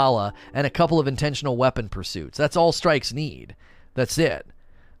out Zavala and a couple of intentional weapon pursuits. That's all Strikes need. That's it.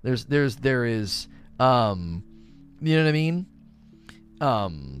 There is, you know what I mean?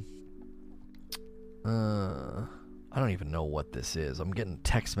 I don't even know what this is. I'm getting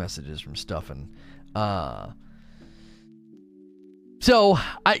text messages from stuff and, so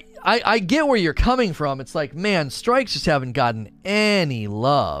I get where you're coming from. It's like, man, Strikes just haven't gotten any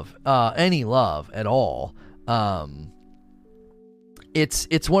love at all.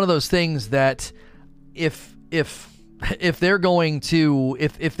 It's one of those things that if they're going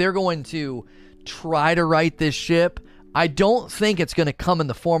to try to right this ship, I don't think it's going to come in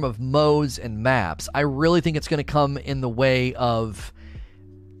the form of modes and maps. I really think it's going to come in the way of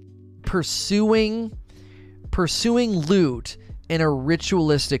pursuing loot in a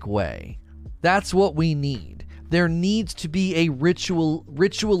ritualistic way. That's what we need. There needs to be a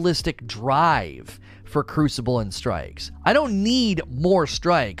ritualistic drive for Crucible and Strikes. I don't need more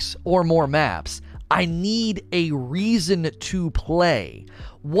Strikes or more maps. I need a reason to play.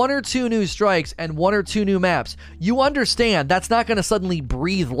 1 or 2 new Strikes and 1 or 2 new maps. You understand that's not going to suddenly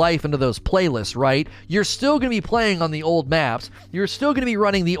breathe life into those playlists, right? You're still going to be playing on the old maps. You're still going to be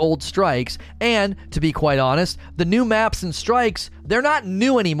running the old Strikes. And, to be quite honest, the new maps and Strikes, they're not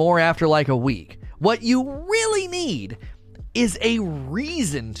new anymore after like a week. What you really need is a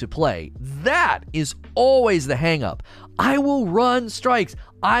reason to play. That is always the hang-up. I will run Strikes.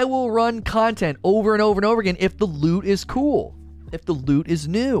 I will run content over and over and over again if the loot is cool, if the loot is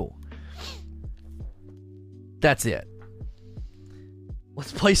new. That's it.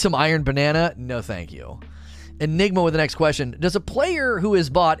 Let's play some Iron Banana. No, thank you. Enigma with the next question. Does a player who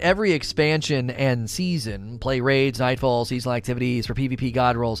has bought every expansion and season, play raids, nightfall, seasonal activities for PvP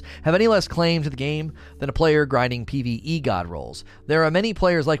god rolls, have any less claim to the game than a player grinding PvE god rolls? There are many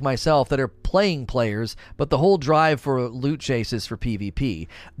players like myself that are playing players, but the whole drive for loot chases for PvP.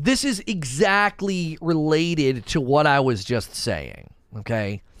 This is exactly related to what I was just saying,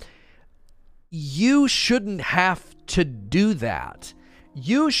 okay? You shouldn't have to do that.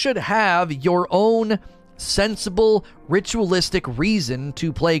 You should have your own sensible, ritualistic reason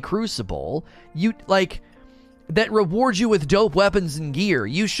to play Crucible. That rewards you with dope weapons and gear.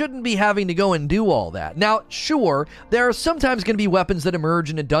 You shouldn't be having to go and do all that. Now, sure, there are sometimes going to be weapons that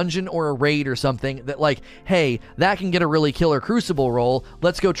emerge in a dungeon or a raid or something that, like, hey, that can get a really killer Crucible roll.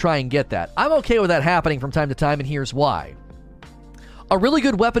 Let's go try and get that. I'm okay with that happening from time to time, and here's why. A really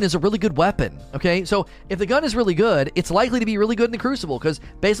good weapon is a really good weapon, okay? So if the gun is really good, it's likely to be really good in the Crucible, because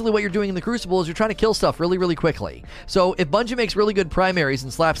basically what you're doing in the Crucible is you're trying to kill stuff really, really quickly. So if Bungie makes really good primaries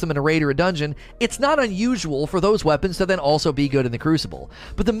and slaps them in a raid or a dungeon, it's not unusual for those weapons to then also be good in the Crucible.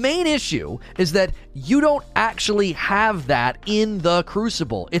 But the main issue is that you don't actually have that in the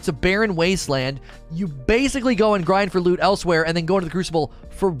Crucible. It's a barren wasteland. You basically go and grind for loot elsewhere and then go into the Crucible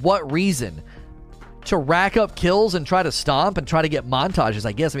for what reason? To rack up kills and try to stomp and try to get montages,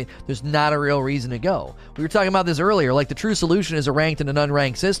 I guess. I mean, there's not a real reason to go. We were talking about this earlier. Like, the true solution is a ranked and an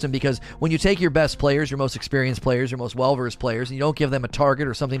unranked system, because when you take your best players, your most experienced players, your most well-versed players, and you don't give them a target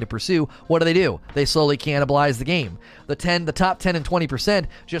or something to pursue, what do? They slowly cannibalize the game. The top 10 and 20%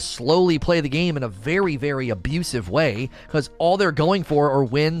 just slowly play the game in a very, very abusive way, because all they're going for are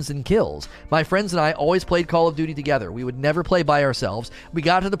wins and kills. My friends and I always played Call of Duty together. We would never play by ourselves. We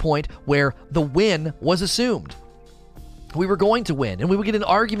got to the point where the win was assumed. We were going to win, and we would get in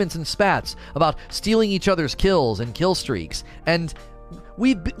arguments and spats about stealing each other's kills and kill streaks, and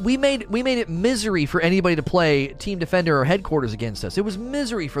we made it misery for anybody to play Team Defender or Headquarters against us. It was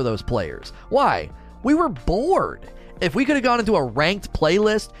misery for those players. Why? We were bored. If we could have gone into a ranked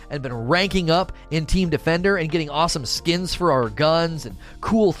playlist and been ranking up in Team Defender and getting awesome skins for our guns and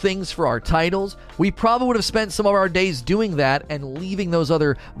cool things for our titles, we probably would have spent some of our days doing that and leaving those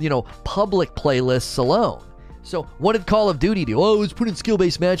other, public playlists alone. So what did Call of Duty do? Oh, it's put in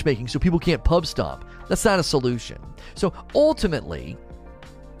skill-based matchmaking so people can't pub stomp. That's not a solution. So ultimately,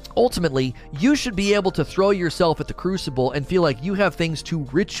 you should be able to throw yourself at the Crucible and feel like you have things to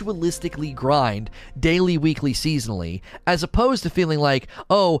ritualistically grind daily, weekly, seasonally, as opposed to feeling like,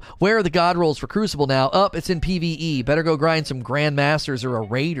 oh, where are the god rolls for Crucible now? It's in PvE. Better go grind some Grandmasters or a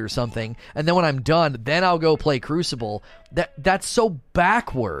raid or something, and then when I'm done, then I'll go play Crucible. That's so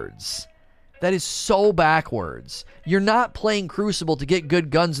backwards. That is so backwards. You're not playing Crucible to get good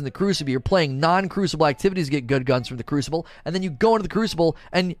guns in the Crucible. You're playing non-Crucible activities to get good guns from the Crucible, and then you go into the Crucible,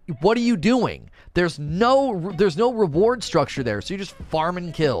 and what are you doing? There's no reward structure there, so you're just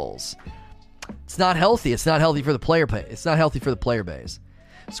farming kills. It's not healthy. It's not healthy for the player base. It's not healthy for the player base.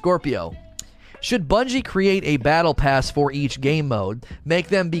 Scorpio. Should Bungie create a battle pass for each game mode, make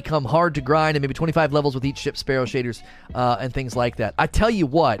them become hard to grind, and maybe 25 levels with each ship, Sparrow shaders, and things like that? I tell you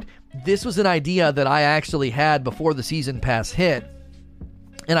what, this was an idea that I actually had before the season pass hit,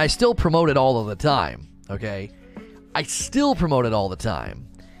 and I still promote it all of the time, okay? I still promote it all the time.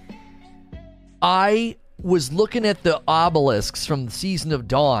 I was looking at the obelisks from the Season of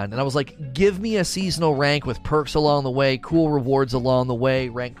Dawn, and I was like, give me a seasonal rank with perks along the way, cool rewards along the way,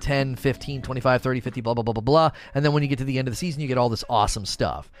 rank 10, 15, 25, 30, 50, blah, blah, blah, blah, blah, and then when you get to the end of the season, you get all this awesome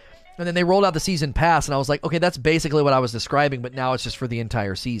stuff. And then they rolled out the season pass, and I was like, okay, that's basically what I was describing, but now it's just for the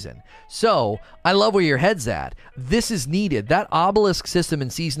entire season. So, I love where your head's at. This is needed. That obelisk system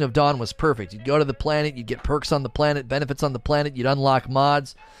in Season of Dawn was perfect. You'd go to the planet, you'd get perks on the planet, benefits on the planet, you'd unlock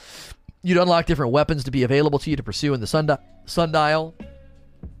mods, you'd unlock different weapons to be available to you to pursue in the sundial.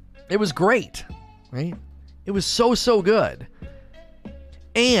 It was great, right? It was so good.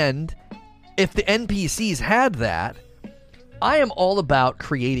 And if the NPCs had that, I am all about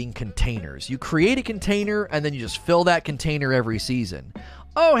creating containers. You create a container, and then you just fill that container every season.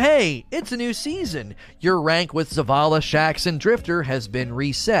 Oh, hey, it's a new season. Your rank with Zavala, Shaxx, and Drifter has been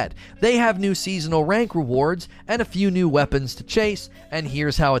reset. They have new seasonal rank rewards and a few new weapons to chase, and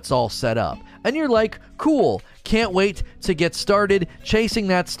here's how it's all set up. And you're like, cool, can't wait to get started chasing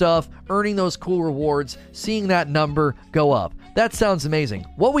that stuff, earning those cool rewards, seeing that number go up. That sounds amazing.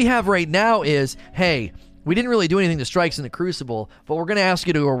 What we have right now is, hey, we didn't really do anything to Strikes in the Crucible, but we're going to ask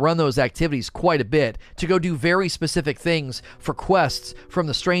you to run those activities quite a bit, to go do very specific things for quests from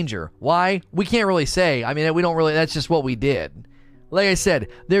the Stranger. Why? We can't really say. I mean, we don't really, that's just what we did. Like I said,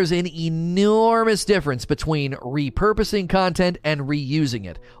 there's an enormous difference between repurposing content and reusing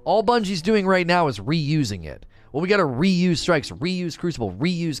it. All Bungie's doing right now is reusing it. Well, we got to reuse Strikes, reuse Crucible,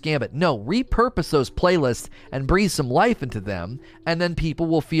 reuse Gambit. No, repurpose those playlists and breathe some life into them, and then people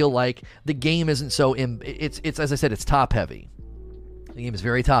will feel like the game isn't so... It's as I said, it's top-heavy. The game is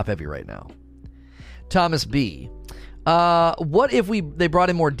very top-heavy right now. Thomas B. What if they brought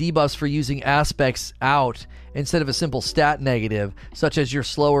in more debuffs for using aspects out instead of a simple stat negative, such as you're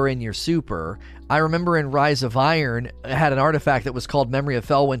slower in your super? I remember in Rise of Iron, it had an artifact that was called Memory of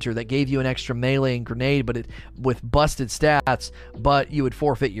Fellwinter that gave you an extra melee and grenade, but with busted stats, but you would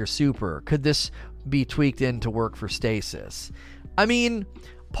forfeit your super. Could this be tweaked in to work for stasis? I mean,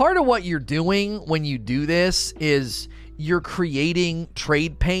 part of what you're doing when you do this is you're creating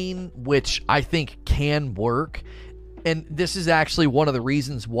trade pain, which I think can work. And this is actually one of the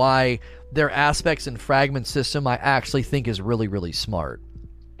reasons why their aspects and fragment system I actually think is really, really smart.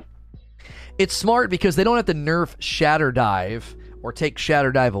 It's smart because they don't have to nerf Shatter Dive or take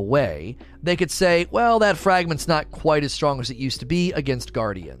Shatter Dive away. They could say, well, that fragment's not quite as strong as it used to be against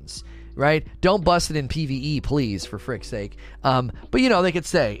Guardians, right? Don't bust it in PvE, please, for frick's sake. But, they could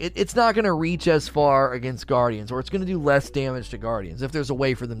say, it's not going to reach as far against Guardians, or it's going to do less damage to Guardians if there's a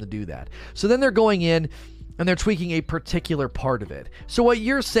way for them to do that. So then they're going in and they're tweaking a particular part of it. So what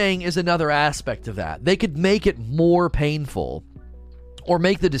you're saying is another aspect of that. They could make it more painful or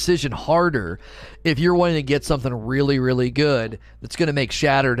make the decision harder if you're wanting to get something really, really good that's going to make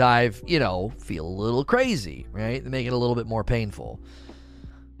Shatter Dive, feel a little crazy, right? Make it a little bit more painful.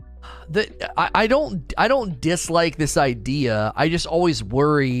 I don't dislike this idea. I just always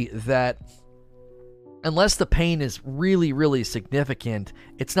worry that unless the pain is really, really significant,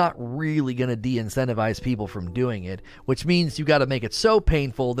 it's not really going to de-incentivize people from doing it, which means you got to make it so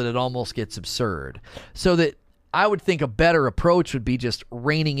painful that it almost gets absurd. So that I would think a better approach would be just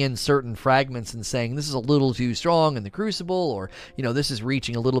reining in certain fragments and saying this is a little too strong in the Crucible, or this is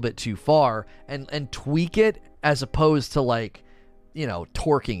reaching a little bit too far, and tweak it as opposed to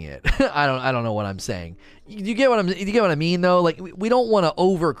torquing it. I don't know what I'm saying. You get what I mean though? Like we don't want to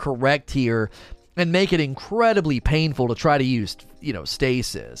overcorrect here and make it incredibly painful to try to use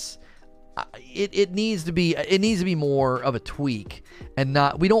stasis. It needs to be more of a tweak, and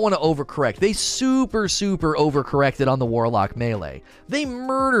we don't want to overcorrect. They super overcorrected on the Warlock melee. They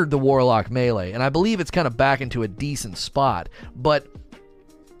murdered the Warlock melee, and I believe it's kind of back into a decent spot, but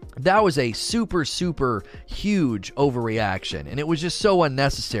that was a super huge overreaction, and it was just so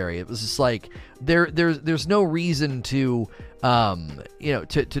unnecessary. It was just like there's no reason to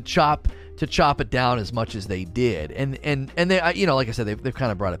to chop it down as much as they did, and they like I said, they've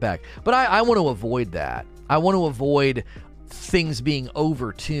kind of brought it back. But I want to avoid that. I want to avoid things being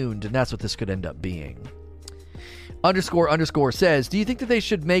overtuned, and that's what this could end up being. __ says, do you think that they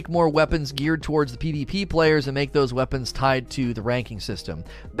should make more weapons geared towards the PvP players and make those weapons tied to the ranking system?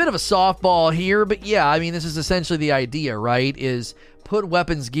 Bit of a softball here, but yeah, I mean, this is essentially the idea, right? Is put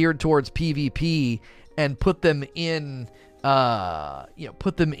weapons geared towards PvP and put them in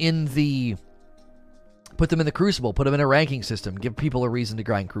put them in the Crucible, put them in a ranking system, give people a reason to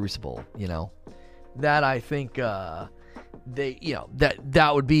grind Crucible, that I think that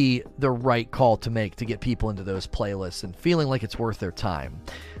would be the right call to make to get people into those playlists and feeling like it's worth their time.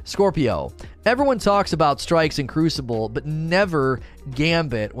 Scorpio, everyone talks about strikes in Crucible, but never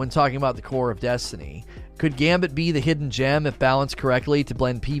Gambit when talking about the core of Destiny. Could Gambit be the hidden gem if balanced correctly to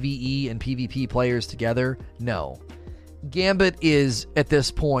blend PvE and PvP players together? No. Gambit is, at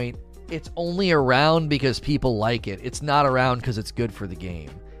this point, it's only around because people like it. It's not around because it's good for the game.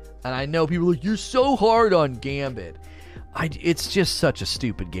 And I know people are like, you're so hard on Gambit. It's just such a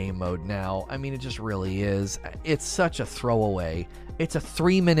stupid game mode now. I mean, it just really is. It's such a throwaway. It's a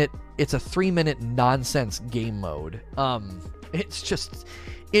 3-minute nonsense game mode. It's just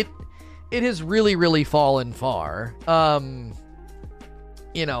it has really fallen far.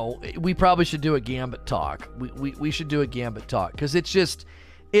 We probably should do a Gambit talk. We should do a Gambit talk because it's just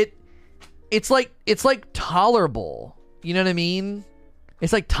it's like tolerable. You know what I mean?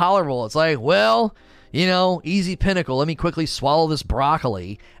 It's like tolerable. It's like, well, easy Pinnacle. Let me quickly swallow this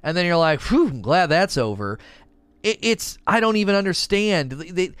broccoli, and then you're like, phew, I'm glad that's over. I don't even understand.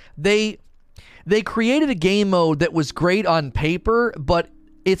 They created a game mode that was great on paper, but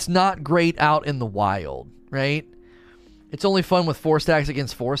it's not great out in the wild, right? It's only fun with 4 stacks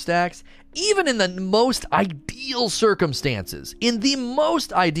against 4 stacks. Even in the most ideal circumstances,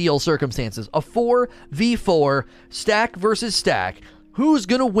 a 4v4 stack versus stack, who's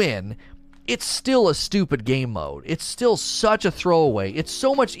going to win? It's still a stupid game mode. It's still such a throwaway. It's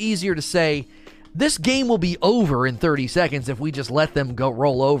so much easier to say, this game will be over in 30 seconds if we just let them go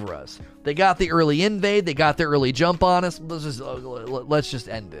roll over us. They got the early invade. They got the early jump on us. Let's just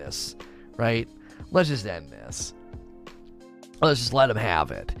end this, right? Let's just end this. Let's just let them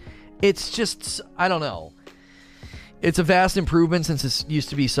have it. It's just, I don't know. It's a vast improvement since it used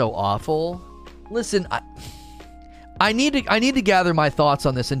to be so awful. Listen, I need to gather my thoughts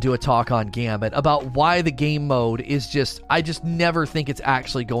on this and do a talk on Gambit about why the game mode is just, I just never think it's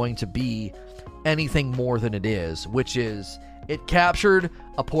actually going to be anything more than it is, which is it captured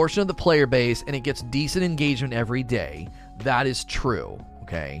a portion of the player base and it gets decent engagement every day. That is true,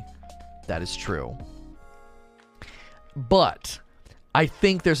 okay? That is true. But I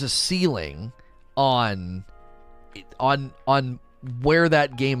think there's a ceiling on where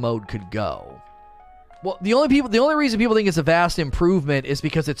that game mode could go. Well, the only reason people think it's a vast improvement is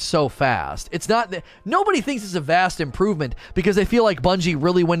because it's so fast. It's not that nobody thinks it's a vast improvement because they feel like Bungie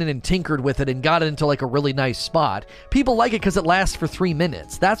really went in and tinkered with it and got it into like a really nice spot. People like it because it lasts for 3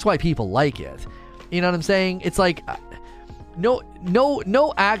 minutes. That's why people like it. You know what I'm saying? It's like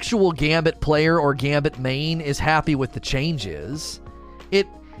no actual Gambit player or Gambit main is happy with the changes.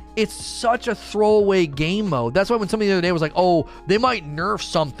 It's such a throwaway game mode. That's why when somebody the other day was like, oh, they might nerf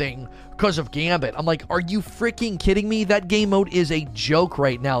something because of Gambit. I'm like, are you freaking kidding me? That game mode is a joke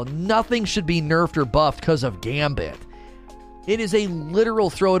right now. Nothing should be nerfed or buffed because of Gambit. It is a literal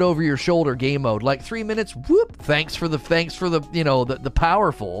throw it over your shoulder game mode. Like 3 minutes, whoop, thanks for the the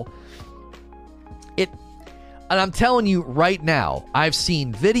powerful. And I'm telling you right now, I've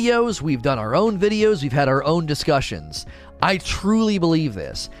seen videos, we've done our own videos, we've had our own discussions. I truly believe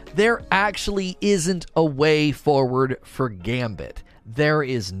this. There actually isn't a way forward for Gambit. There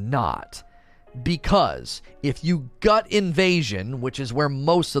is not. Because if you gut Invasion, which is where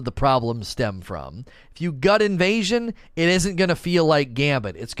most of the problems stem from, if you gut Invasion, it isn't going to feel like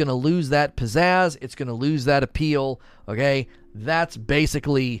Gambit. It's going to lose that pizzazz. It's going to lose that appeal. Okay? That's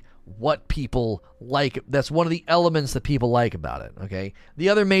basically what people like. That's one of the elements that people like about it. Okay? The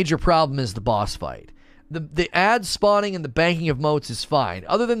other major problem is the boss fight. The ad spawning and the banking of motes is fine.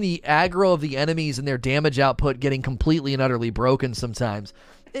 Other than the aggro of the enemies and their damage output getting completely and utterly broken sometimes,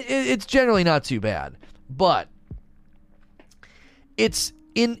 it's generally not too bad. But it's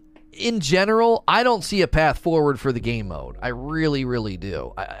in general, I don't see a path forward for the game mode. I really, really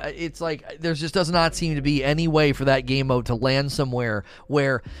do. It's like there just does not seem to be any way for that game mode to land somewhere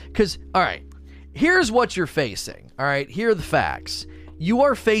where... Because, all right, here's what you're facing. All right, here are the facts. You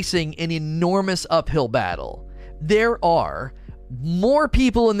are facing an enormous uphill battle. There are more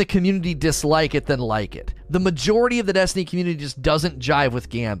people in the community dislike it than like it. The majority of the Destiny community just doesn't jive with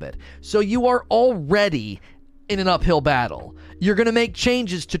Gambit. So you are already in an uphill battle. You're going to make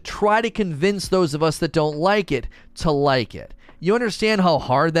changes to try to convince those of us that don't like it to like it. You understand how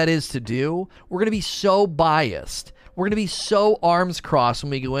hard that is to do? We're going to be so biased. We're going to be so arms crossed when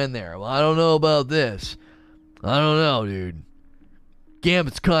we go in there. Well, I don't know about this. I don't know, dude.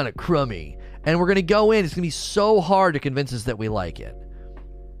 Gambit's kind of crummy. And we're going to go in. It's going to be so hard to convince us that we like it.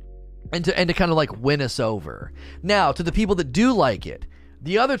 And to kind of like win us over. Now, to the people that do like it,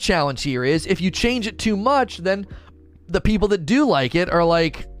 the other challenge here is if you change it too much, then the people that do like it are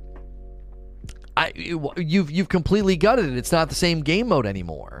like, you've completely gutted it. It's not the same game mode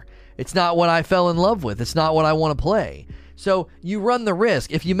anymore. It's not what I fell in love with. It's not what I want to play. So you run the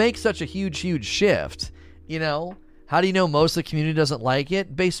risk. If you make such a huge shift, you know... How do you know most of the community doesn't like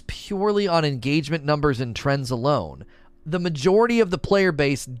it? Based purely on engagement numbers and trends alone. The majority of the player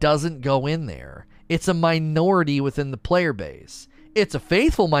base doesn't go in there. It's a minority within the player base. It's a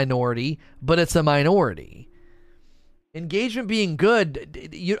faithful minority, but it's a minority. Engagement being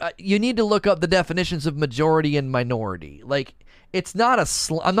good, you need to look up the definitions of majority and minority. Like, it's not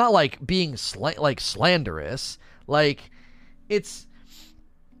I'm not like being slanderous. Like,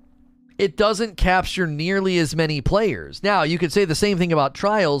 it doesn't capture nearly as many players. Now, you could say the same thing about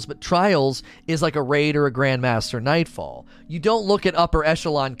Trials, but Trials is like a Raid or a Grandmaster Nightfall. You don't look at upper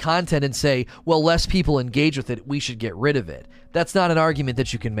echelon content and say, well, less people engage with it, we should get rid of it. That's not an argument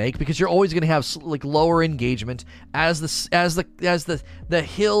that you can make because you're always going to have like lower engagement as the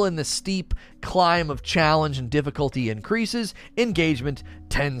hill and the steep climb of challenge and difficulty increases, engagement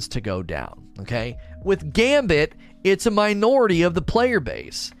tends to go down, okay? With Gambit, it's a minority of the player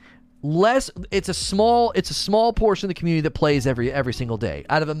base. It's a small portion of the community that plays every single day.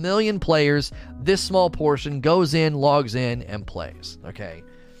 Out of 1 million players, this small portion goes in, logs in, and plays. Okay.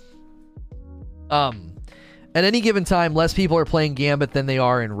 At any given time, less people are playing Gambit than they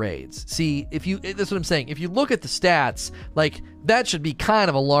are in raids. See, that's what I'm saying. If you look at the stats, like that should be kind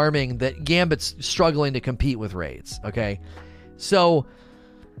of alarming that Gambit's struggling to compete with raids. Okay. So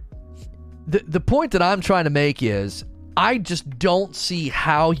the point that I'm trying to make is, I just don't see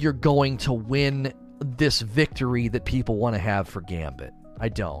how you're going to win this victory that people want to have for Gambit. I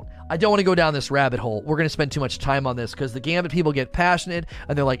don't want to go down this rabbit hole. We're going to spend too much time on this because the Gambit people get passionate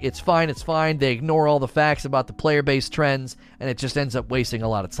and they're like, it's fine. They ignore all the facts about the player-based trends and it just ends up wasting a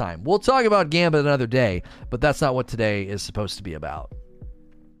lot of time. We'll talk about Gambit another day, but that's not what today is supposed to be about.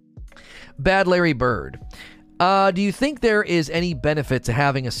 Bad Larry Bird. Do you think there is any benefit to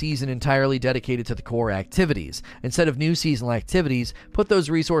having a season entirely dedicated to the core activities? Instead of new seasonal activities, put those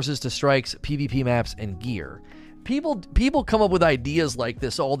resources to strikes, PvP maps, and gear. People come up with ideas like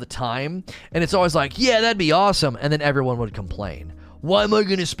this all the time, and it's always like, yeah, that'd be awesome, and then everyone would complain. Why am I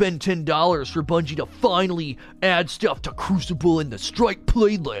going to spend $10 for Bungie to finally add stuff to Crucible in the Strike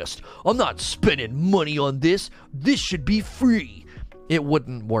playlist? I'm not spending money on this. This should be free. It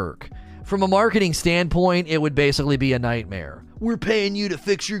wouldn't work. From a marketing standpoint, it would basically be a nightmare. We're paying you to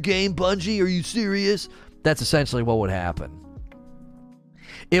fix your game, Bungie? Are you serious? That's essentially what would happen.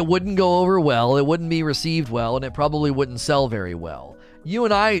 It wouldn't go over well, it wouldn't be received well, and it probably wouldn't sell very well. You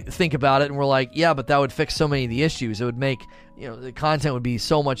and I think about it and we're like, yeah, but that would fix so many of the issues. It would make, the content would be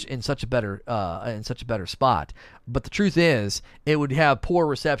so much in such a better spot. But the truth is, it would have poor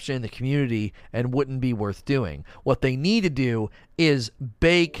reception in the community and wouldn't be worth doing. What they need to do is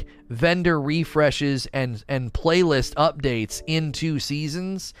bake vendor refreshes and playlist updates into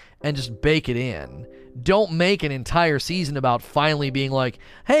seasons and just bake it in. Don't make an entire season about finally being like,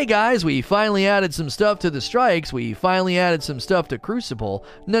 hey guys, we finally added some stuff to the strikes. We finally added some stuff to Crucible.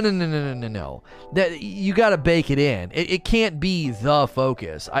 No. That you got to bake it in. It can't be the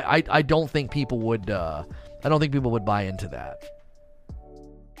focus. I don't think people would. I don't think people would buy into that.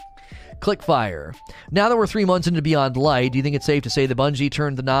 Clickfire. Now that we're 3 months into Beyond Light, do you think it's safe to say that Bungie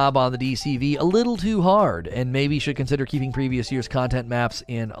turned the knob on the DCV a little too hard and maybe should consider keeping previous year's content maps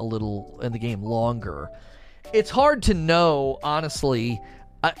in the game longer? It's hard to know, honestly.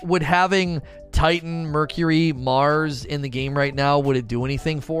 Would having Titan, Mercury, Mars in the game right now, would it do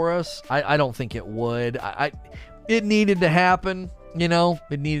anything for us? I don't think it would. It needed to happen,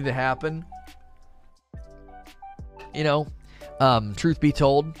 It needed to happen. Truth be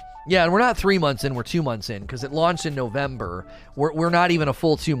told. Yeah, and we're not 3 months in, we're 2 months in, because it launched in November. We're not even a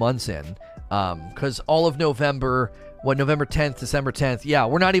full 2 months in, because all of November, November 10th, December 10th, yeah,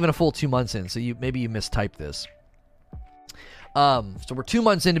 we're not even a full 2 months in, so maybe you mistyped this. So we're 2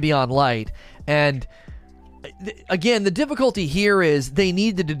 months into Beyond Light, and again, the difficulty here is they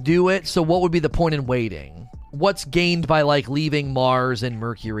needed to do it, so what would be the point in waiting? What's gained by, leaving Mars and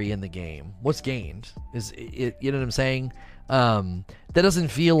Mercury in the game? What's gained? Is it, you know what I'm saying? That doesn't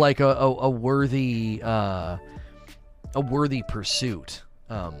feel like a worthy pursuit.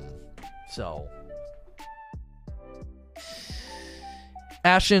 So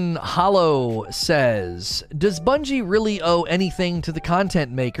Ashen Hollow says, does Bungie really owe anything to the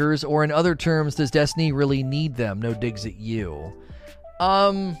content makers, or in other terms, does Destiny really need them? No digs at you.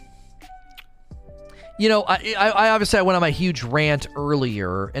 I obviously went on my huge rant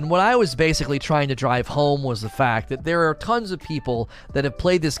earlier, and what I was basically trying to drive home was the fact that there are tons of people that have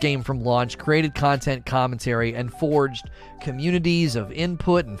played this game from launch, created content, commentary, and forged communities of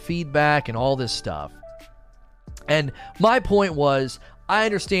input and feedback and all this stuff. And my point was, I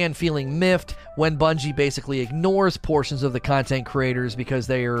understand feeling miffed when Bungie basically ignores portions of the content creators because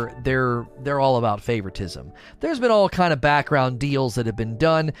they're all about favoritism. There's been all kind of background deals that have been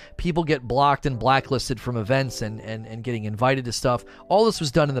done. People get blocked and blacklisted from events and getting invited to stuff. All this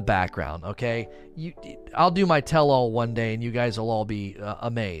was done in the background, okay? I'll do my tell-all one day, and you guys will all be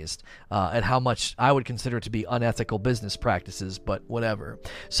amazed at how much I would consider to be unethical business practices, but whatever.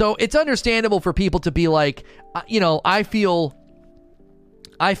 So it's understandable for people to be like, I feel,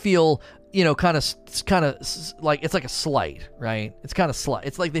 kind of like it's like a slight, right? It's kind of slight.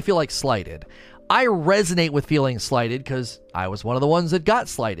 It's like they feel like slighted. I resonate with feeling slighted because I was one of the ones that got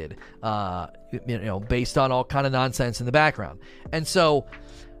slighted, based on all kind of nonsense in the background. And so,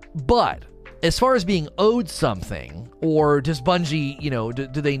 but as far as being owed something, or does Bungie,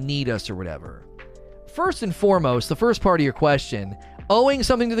 do they need us or whatever? First and foremost, the first part of your question, owing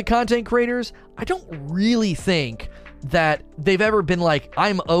something to the content creators, I don't really think that they've ever been like,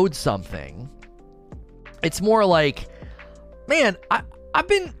 I'm owed something. It's more like, man, I've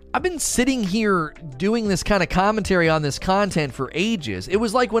been sitting here doing this kind of commentary on this content for ages. It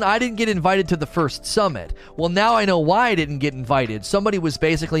was like when I didn't get invited to the first summit. Well, now I know why I didn't get invited. Somebody was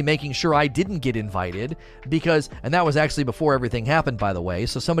basically making sure I didn't get invited and that was actually before everything happened, by the way.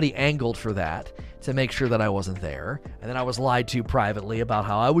 So somebody angled for that to make sure that I wasn't there. And then I was lied to privately about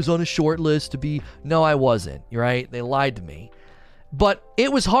how I was on a short list to be. No, I wasn't. Right? They lied to me. But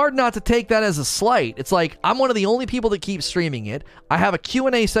it was hard not to take that as a slight. It's like, I'm one of the only people that keep streaming it. I have a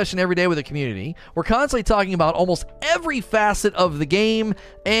Q&A session every day with the community. We're constantly talking about almost every facet of the game,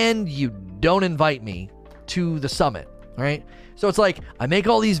 and you don't invite me to the summit, right? So it's like, I make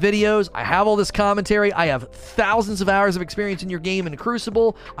all these videos, I have all this commentary, I have thousands of hours of experience in your game in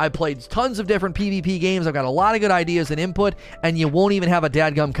Crucible, I played tons of different PvP games, I've got a lot of good ideas and input, and you won't even have a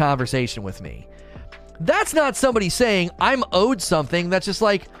dadgum conversation with me. That's not somebody saying, I'm owed something. That's just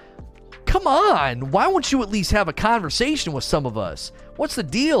like, come on, why won't you at least have a conversation with some of us? What's the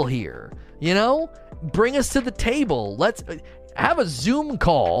deal here? Bring us to the table. Have a Zoom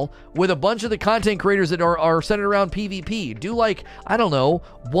call with a bunch of the content creators that are centered around PvP. Do like, I don't know,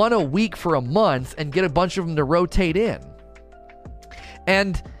 one a week for a month and get a bunch of them to rotate in.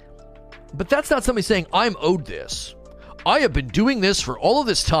 But that's not somebody saying, I'm owed this. I have been doing this for all of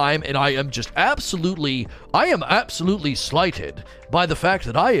this time, and I am absolutely slighted by the fact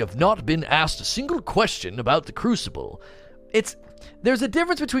that I have not been asked a single question about the Crucible. There's a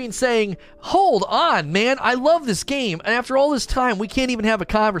difference between saying, hold on, man, I love this game, and after all this time, we can't even have a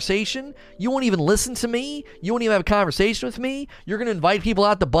conversation. You won't even listen to me. You won't even have a conversation with me. You're going to invite people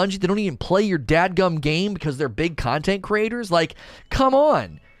out to Bungie that don't even play your dadgum game because they're big content creators? Like, come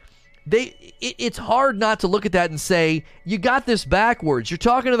on. It's hard not to look at that and say, you got this backwards. You're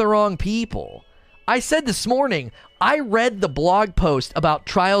talking to the wrong people. I said this morning, I read the blog post about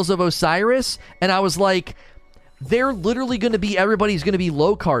Trials of Osiris, and I was like, they're literally going to be, everybody's going to be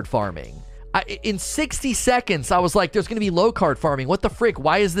low card farming. In 60 seconds, I was like, there's going to be low card farming. What the frick?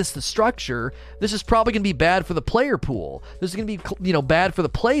 Why is this the structure? This is probably going to be bad for the player pool. This is going to be, bad for the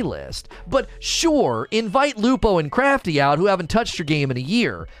playlist. But sure, invite Lupo and Crafty out who haven't touched your game in a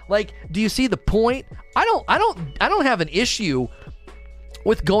year. Like, do you see the point? I don't have an issue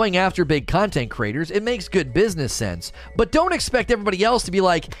with going after big content creators. It makes good business sense. But don't expect everybody else to be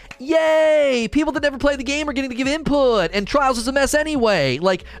like, yay, people that never play the game are getting to give input, and Trials is a mess anyway.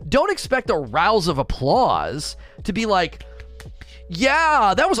 Like, don't expect a rouse of applause to be like,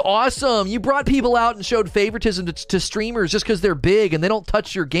 yeah, that was awesome. You brought people out and showed favoritism to streamers just because they're big and they don't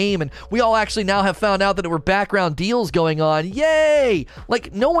touch your game. And we all actually now have found out that there were background deals going on. Yay!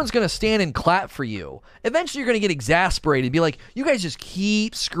 Like, no one's going to stand and clap for you. Eventually, you're going to get exasperated and be like, you guys just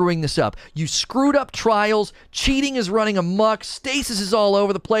keep screwing this up. You screwed up Trials. Cheating is running amok. Stasis is all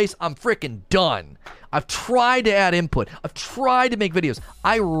over the place. I'm freaking done. I've tried to add input. I've tried to make videos.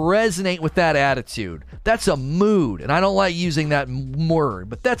 I resonate with that attitude. That's a mood, and I don't like using that word,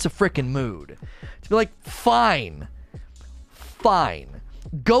 but that's a freaking mood. To be like, fine.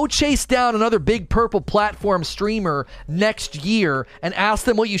 Go chase down another big purple platform streamer next year and ask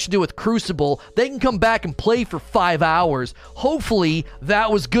them what you should do with Crucible. They can come back and play for 5 hours. Hopefully that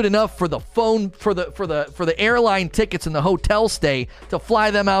was good enough for the phone, for the airline tickets and the hotel stay to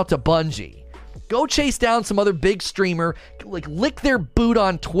fly them out to Bungie. Go chase down some other big streamer, like lick their boot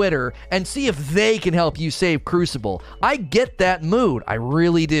on Twitter, and see if they can help you save Crucible. I get that mood. I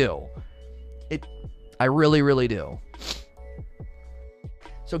really do. I really, really do.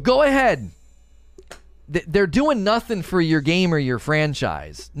 So go ahead. They're doing nothing for your game or your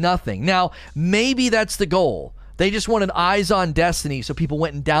franchise. Nothing. Now, maybe that's the goal. They just wanted eyes on Destiny, so people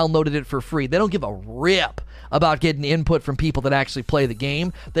went and downloaded it for free. They don't give a rip about getting input from people that actually play the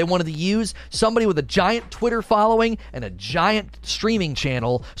game. They wanted to use somebody with a giant Twitter following and a giant streaming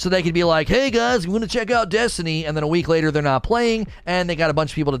channel so they could be like, hey guys, we want to check out Destiny, and then a week later they're not playing, and they got a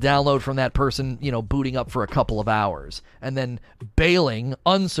bunch of people to download from that person, booting up for a couple of hours, and then bailing,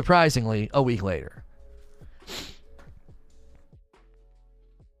 unsurprisingly, a week later.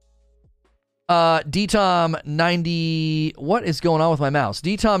 DTom90, what is going on with my mouse?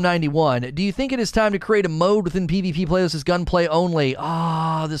 DTom91, do you think it is time to create a mode within PvP playlists as gunplay only?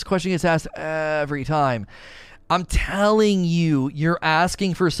 This question gets asked every time. I'm telling you, you're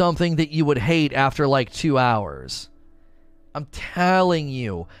asking for something that you would hate after like 2 hours. I'm telling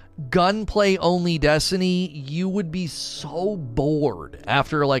you, gunplay only Destiny, you would be so bored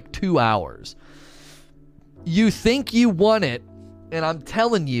after like 2 hours. You think you want it, and I'm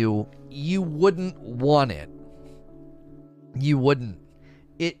telling you, you wouldn't want it. You wouldn't.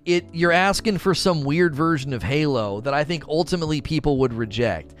 You're asking for some weird version of Halo that I think ultimately people would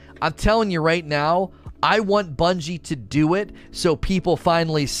reject. I'm telling you right now, I want Bungie to do it so people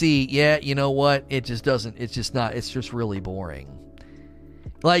finally see, yeah, you know what? It's just really boring.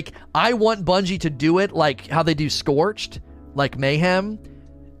 Like, I want Bungie to do it like how they do Scorched, like Mayhem.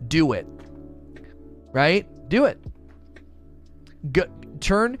 Do it. Right? Do it.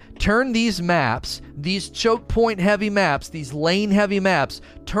 Turn these maps, these choke point heavy maps, these lane heavy maps,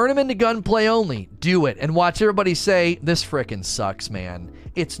 turn them into gunplay only. Do it. And watch everybody say, this frickin' sucks, man.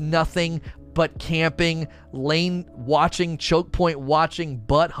 It's nothing but camping, lane watching, choke point watching,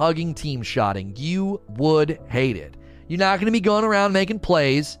 butt hugging, team shotting. You would hate it. You're not going to be going around making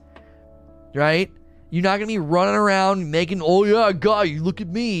plays, right? You're not going to be running around making, oh yeah, God, you look at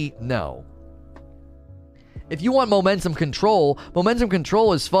me. No. If you want momentum control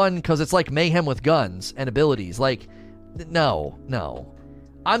is fun because it's like Mayhem with guns and abilities. Like, no.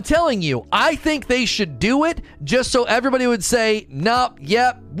 I'm telling you, I think they should do it just so everybody would say, nope,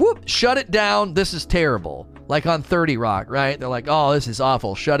 yep, whoop, shut it down. This is terrible. Like on 30 Rock, right? They're like, oh, this is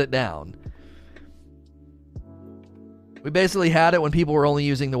awful. Shut it down. We basically had it when people were only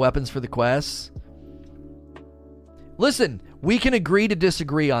using the weapons for the quests. Listen, we can agree to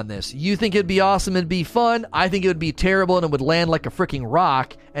disagree on this. You think it'd be awesome, it'd be fun. I think it would be terrible and it would land like a freaking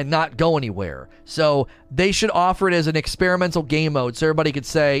rock and not go anywhere. So they should offer it as an experimental game mode so everybody could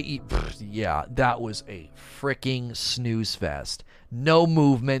say, yeah, that was a freaking snooze fest. No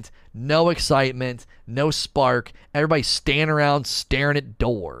movement, no excitement, no spark. Everybody standing around staring at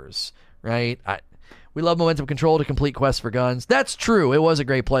doors, right? We love momentum control to complete quests for guns. That's true. It was a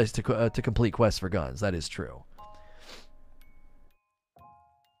great place to complete quests for guns. That is true.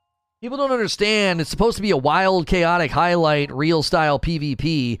 People don't understand. It's supposed to be a wild, chaotic highlight, real-style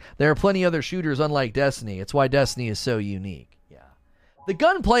PvP. There are plenty of other shooters unlike Destiny. It's why Destiny is so unique. Yeah. The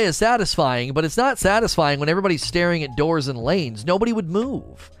gunplay is satisfying, but it's not satisfying when everybody's staring at doors and lanes. Nobody would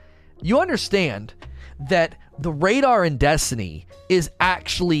move. You understand that the radar in Destiny is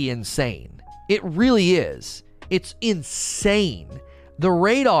actually insane. It really is. It's insane. The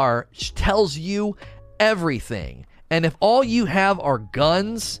radar tells you everything. And if all you have are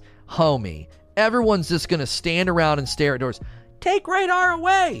guns, homie, everyone's just going to stand around and stare at doors. Take radar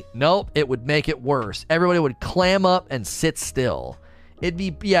away. Nope, it would make it worse. Everybody would clam up and sit still. It'd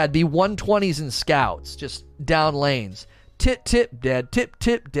be 120s and scouts just down lanes. Tip, tip, dead. Tip,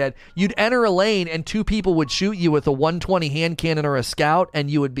 tip, dead. You'd enter a lane and two people would shoot you with a 120 hand cannon or a scout and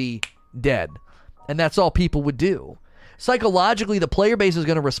you would be dead. And that's all people would do. Psychologically, the player base is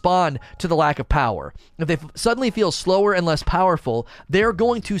going to respond to the lack of power. If they suddenly feel slower and less powerful, they're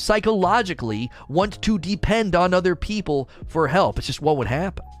going to psychologically want to depend on other people for help. It's just what would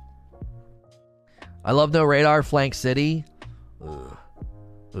happen. I love no radar, flank city.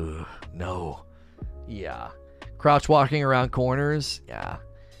 No. Yeah. Crouch walking around corners. Yeah.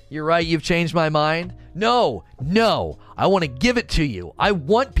 You're right, you've changed my mind. No. I want to give it to you. I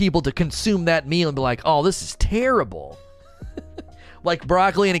want people to consume that meal and be like, oh, this is terrible. Like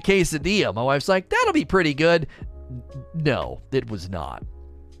broccoli and a quesadilla. My wife's like, that'll be pretty good. No, it was not.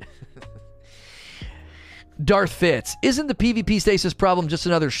 Darth Fitz, isn't the PvP stasis problem just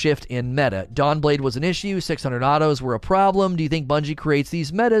another shift in meta? Dawnblade was an issue, 600 autos were a problem. Do you think Bungie creates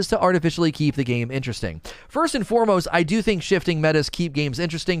these metas to artificially keep the game interesting? First and foremost, I do think shifting metas keep games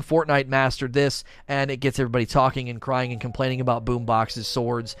interesting. Fortnite mastered this, and it gets everybody talking and crying and complaining about boomboxes,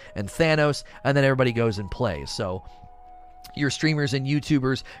 swords, and Thanos, and then everybody goes and plays. So your streamers and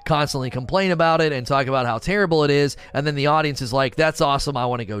YouTubers constantly complain about it and talk about how terrible it is, and then the audience is like, that's awesome, I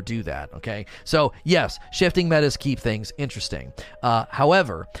want to go do that, okay? So, yes, shifting metas keep things interesting.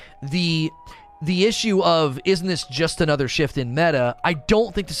 However, the issue of, isn't this just another shift in meta, I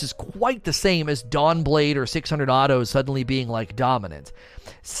don't think this is quite the same as Dawnblade or 600 autos suddenly being, like, dominant.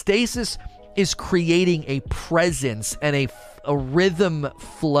 Stasis is creating a presence and a rhythm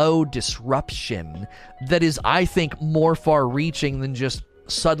flow disruption that is, I think, more far-reaching than just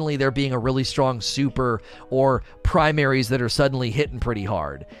suddenly there being a really strong super or primaries that are suddenly hitting pretty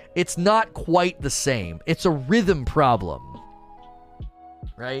hard. It's not quite the same. It's a rhythm problem,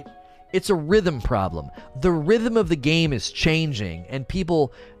 right? It's a rhythm problem. The rhythm of the game is changing, and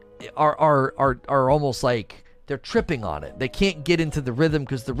people are almost like they're tripping on it. They can't get into the rhythm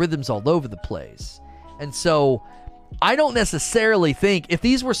because the rhythm's all over the place. And so I don't necessarily think, if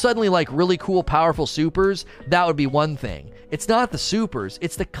these were suddenly like really cool, powerful supers, that would be one thing. It's not the supers,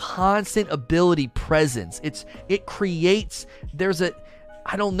 it's the constant ability presence. It creates, there's an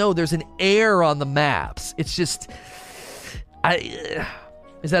air on the maps. It's just,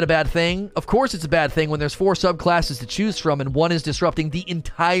 is that a bad thing? Of course it's a bad thing when there's 4 subclasses to choose from and one is disrupting the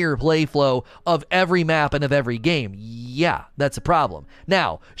entire play flow of every map and of every game. Yeah, that's a problem.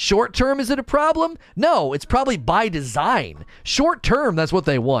 Now, short term, is it a problem? No, it's probably by design. Short term, that's what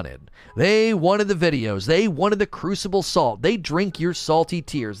they wanted. They wanted the videos. They wanted the Crucible salt. They drink your salty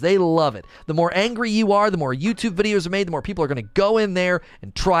tears. They love it. The more angry you are, the more YouTube videos are made, the more people are going to go in there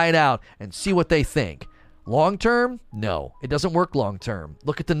and try it out and see what they think. Long term? No, it doesn't work long term.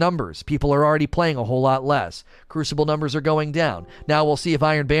 Look at the numbers. People are already playing a whole lot less. Crucible numbers are going down. Now we'll see if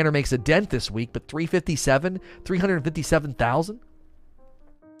Iron Banner makes a dent this week, but 357,000?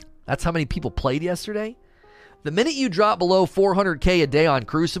 That's how many people played yesterday? The minute you drop below 400k a day on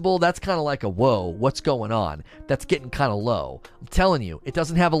Crucible, that's kind of like a whoa, what's going on? That's getting kind of low. I'm telling you, it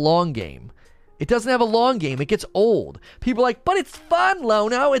doesn't have a long game. It doesn't have a long game. It gets old. People are like, but it's fun,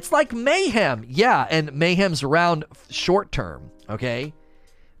 Lono. It's like Mayhem. Yeah, and Mayhem's around short term, okay?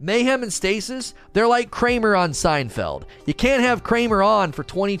 Mayhem and Stasis, they're like Kramer on Seinfeld. You can't have Kramer on for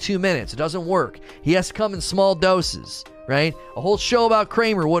 22 minutes. It doesn't work. He has to come in small doses, right? A whole show about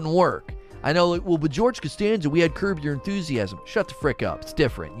Kramer wouldn't work. I know, well, with George Costanza, we had Curb Your Enthusiasm. Shut the frick up. It's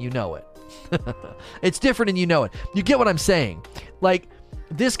different. You know it. It's different and you know it. You get what I'm saying? Like,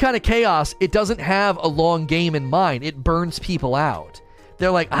 this kind of chaos, it doesn't have a long game in mind. It burns people out.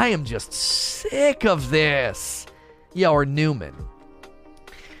 They're like, I am just sick of this. Yeah, or Newman.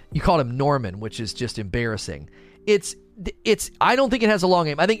 You called him Norman, which is just embarrassing. I don't think it has a long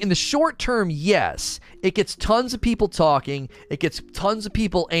game. I think in the short term, yes, it gets tons of people talking. It gets tons of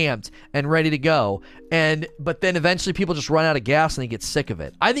people amped and ready to go. But then eventually people just run out of gas and they get sick of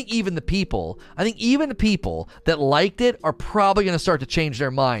it. I think even the people that liked it are probably going to start to change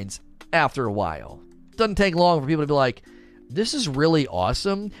their minds after a while. It doesn't take long for people to be like, this is really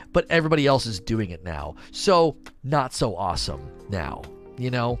awesome, but everybody else is doing it now. So not so awesome now. You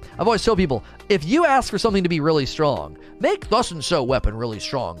know, I've always told people, if you ask for something to be really strong, make thus and so weapon really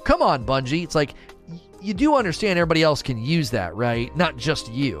strong. Come on, Bungie. It's like, you do understand everybody else can use that, right? Not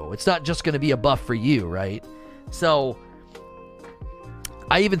just you. It's not just going to be a buff for you, right? So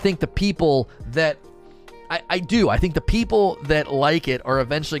I even think the people that I think the people that like it are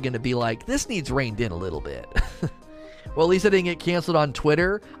eventually going to be like, this needs reined in a little bit. Well, at least I didn't get canceled on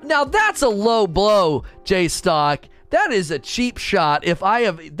Twitter. Now that's a low blow, J Stock. That is a cheap shot. If I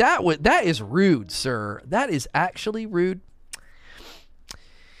have that is rude, sir. That is actually rude.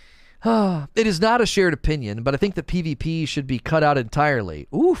 It is not a shared opinion, but I think that PvP should be cut out entirely.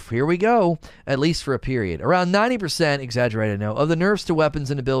 Oof, here we go. At least for a period. Around 90%, exaggerated no, of the nerfs to weapons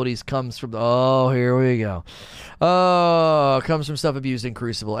and abilities comes from... Oh, here we go. Oh, comes from stuff abused in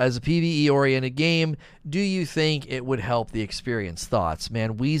Crucible. As a PvE-oriented game, do you think it would help the experience? Thoughts?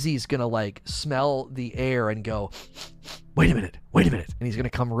 Man, Wheezy's gonna, like, smell the air and go, wait a minute. And he's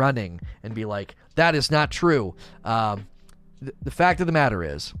gonna come running and be like, that is not true. The fact of the matter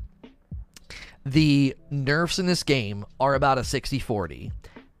is, the nerfs in this game are about a 60-40.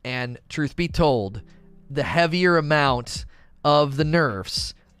 And truth be told, the heavier amount of the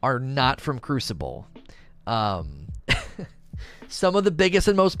nerfs are not from Crucible. Some of the biggest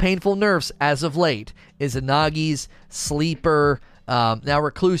and most painful nerfs as of late is Inagi's, Sleeper. Now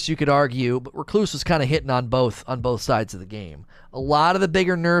Recluse, you could argue, but Recluse was kind of hitting on both sides of the game. A lot of the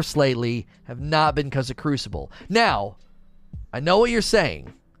bigger nerfs lately have not been because of Crucible. Now, I know what you're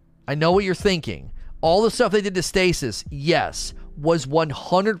saying. I know what you're thinking. All the stuff they did to Stasis, yes, was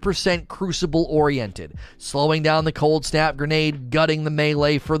 100% Crucible oriented. Slowing down the cold snap grenade, gutting the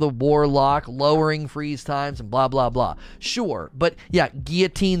melee for the Warlock, lowering freeze times, and blah, blah, blah. Sure, but yeah,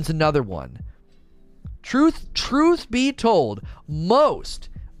 Guillotine's another one. Truth be told, most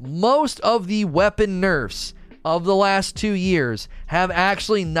of the weapon nerfs of the last 2 years have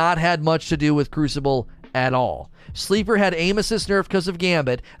actually not had much to do with Crucible at all. Sleeper had aim assist nerf because of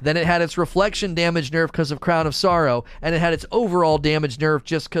Gambit, then it had its reflection damage nerf because of Crown of Sorrow, and it had its overall damage nerf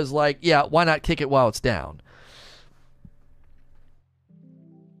just because, like, yeah, why not kick it while it's down?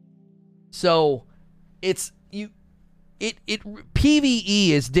 So, PvE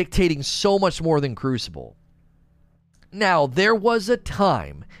is dictating so much more than Crucible. Now, there was a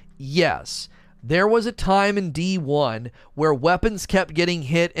time, yes, there was a time in D1 where weapons kept getting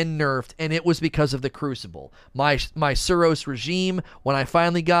hit and nerfed, and it was because of the Crucible. My Suros regime, when I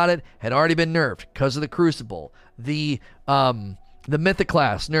finally got it, had already been nerfed because of the Crucible. The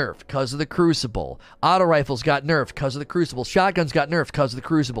Mythoclast nerfed because of the Crucible. Auto rifles got nerfed because of the Crucible. Shotguns got nerfed because of the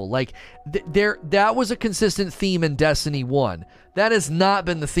Crucible. Like, that was a consistent theme in Destiny 1. That has not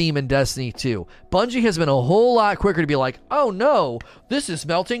been the theme in Destiny 2. Bungie has been a whole lot quicker to be like, oh no, this is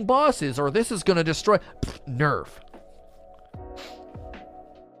melting bosses, or this is going to destroy... Nerf.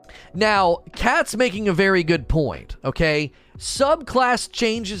 Now, Cat's making a very good point, okay? Subclass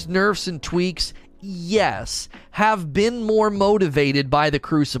changes, nerfs, and tweaks, yes, have been more motivated by the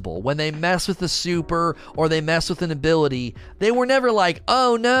Crucible. When they mess with the super or they mess with an ability, they were never like,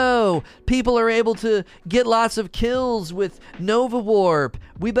 oh no, people are able to get lots of kills with Nova Warp.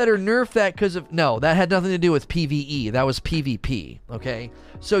 We better nerf that because of... No, that had nothing to do with PvE. That was PvP, okay?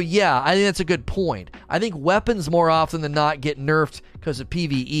 So yeah, I think that's a good point. I think weapons more often than not get nerfed because of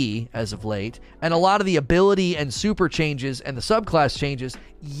PvE as of late. And a lot of the ability and super changes and the subclass changes,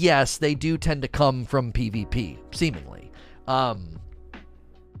 yes, they do tend to come from PvP, seemingly. There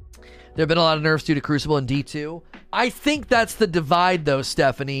have been a lot of nerfs due to Crucible and D2. I think that's the divide, though,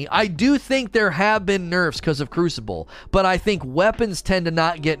 Stephanie. I do think there have been nerfs because of Crucible, but I think weapons tend to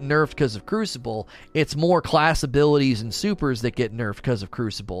not get nerfed because of Crucible. It's more class abilities and supers that get nerfed because of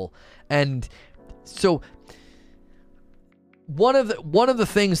Crucible. And so one of the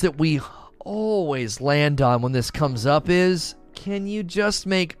things that we always land on when this comes up is, can you just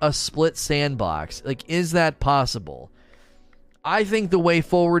make a split sandbox? Like, is that possible? I think the way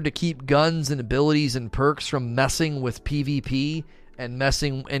forward to keep guns and abilities and perks from messing with PvP and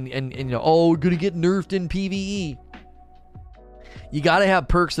messing and you know, oh, we're gonna get nerfed in PvE. You got to have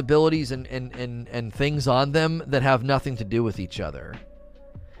perks, abilities, and things on them that have nothing to do with each other.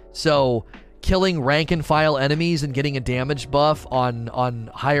 So killing rank and file enemies and getting a damage buff on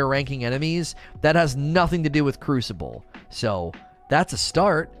higher ranking enemies, that has nothing to do with Crucible. So that's a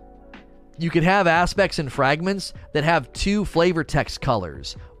start. You could have aspects and fragments that have two flavor text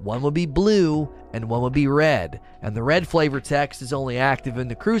colors. One would be blue and one would be red. And the red flavor text is only active in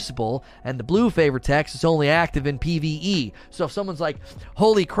the Crucible, and the blue flavor text is only active in PvE. So if someone's like,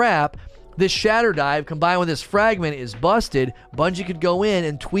 holy crap, this Shatter Dive combined with this fragment is busted, Bungie could go in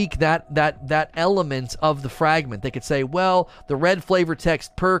and tweak that element of the fragment. They could say, well, the red flavor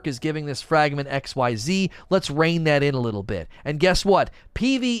text perk is giving this fragment XYZ. Let's rein that in a little bit. And guess what?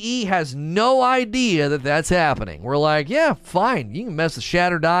 PvE has no idea that that's happening. We're like, yeah, fine. You can mess with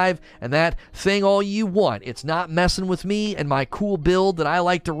Shatter Dive and that thing all you want. It's not messing with me and my cool build that I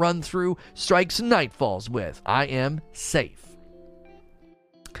like to run through Strikes and Nightfalls with. I am safe.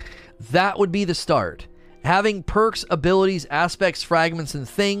 That would be the start. Having perks, abilities, aspects, fragments, and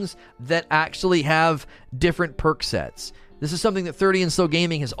things that actually have different perk sets. This is something that 30 and Still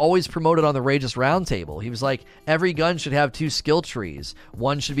Gaming has always promoted on the Rageous Roundtable. He was like, every gun should have two skill trees.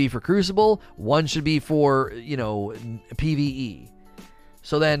 One should be for Crucible, one should be for, you know, PvE.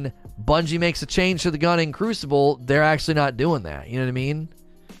 So then Bungie makes a change to the gun in Crucible, they're actually not doing that. You know what I mean?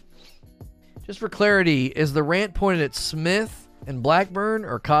 Just for clarity, is the rant pointed at Smith and Blackburn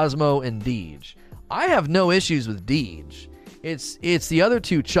or Cosmo and Deej? I have no issues with Deej. It's the other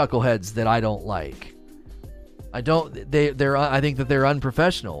two chuckleheads that I don't like. I think that they're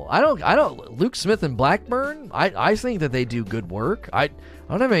unprofessional. I don't Luke Smith and Blackburn, I think that they do good work. I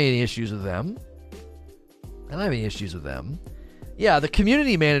don't have any issues with them. Yeah, the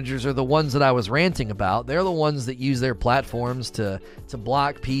community managers are the ones that I was ranting about. They're the ones that use their platforms to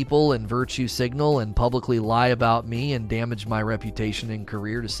block people and virtue signal and publicly lie about me and damage my reputation and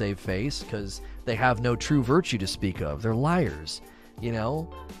career to save face because they have no true virtue to speak of. They're liars, you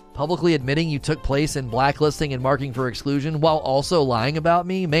know? Publicly admitting you took place in blacklisting and marking for exclusion while also lying about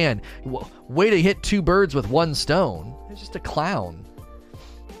me? Man, way to hit two birds with one stone. It's just a clown.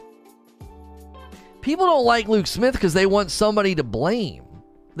 People don't like Luke Smith because they want somebody to blame.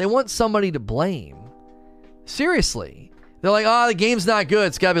 Seriously. They're like, oh, the game's not good.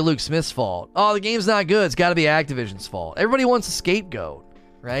 It's got to be Luke Smith's fault. Oh, the game's not good. It's got to be Activision's fault. Everybody wants a scapegoat,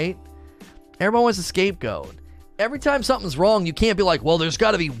 right? Everyone wants a scapegoat. Every time something's wrong, you can't be like, well, there's got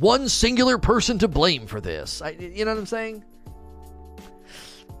to be one singular person to blame for this. You know what I'm saying?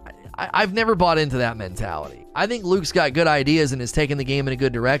 I've never bought into that mentality. I think Luke's got good ideas and is taking the game in a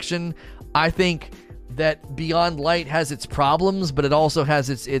good direction. I think that Beyond Light has its problems, but it also has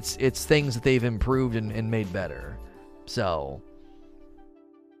its things that they've improved and made better. So,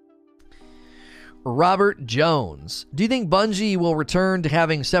 Robert Jones. Do you think Bungie will return to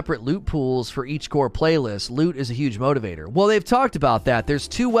having separate loot pools for each core playlist? Loot is a huge motivator. Well, they've talked about that. There's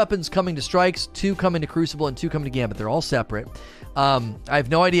 2 weapons coming to Strikes, 2 coming to Crucible, and 2 coming to Gambit. They're all separate. I have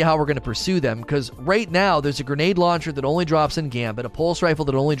no idea how we're going to pursue them, because right now there's a grenade launcher that only drops in Gambit, a pulse rifle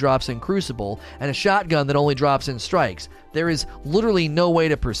that only drops in Crucible, and a shotgun that only drops in Strikes. There is literally no way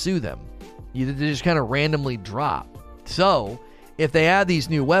to pursue them. They just kind of randomly drop. So, if they add these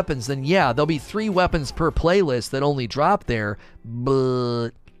new weapons, then yeah, there'll be 3 weapons per playlist that only drop there, but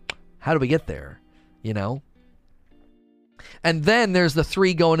how do we get there? You know? And then there's the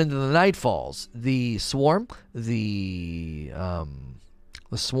 3 going into the Nightfalls. The Swarm, the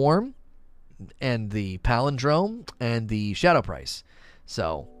Swarm, and the Palindrome, and the Shadow Price.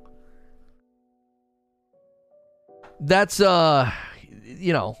 So, that's, that's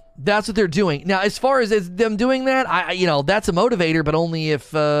what they're doing. Now, as far as them doing that, that's a motivator, but only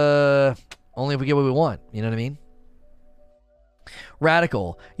if we get what we want. You know what I mean?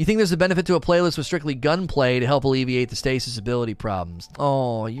 Radical. You think there's a benefit to a playlist with strictly gunplay to help alleviate the stasis ability problems?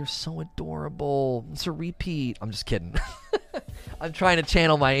 Oh, you're so adorable. It's a repeat. I'm just kidding. I'm trying to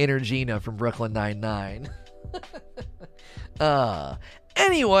channel my inner Gina from Brooklyn Nine-Nine.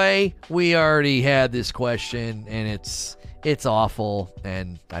 Anyway, we already had this question, and it's awful,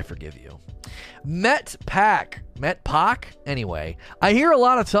 and I forgive you. Met Pac. Anyway, I hear a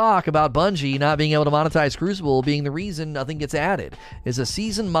lot of talk about Bungie not being able to monetize Crucible being the reason nothing gets added. Is a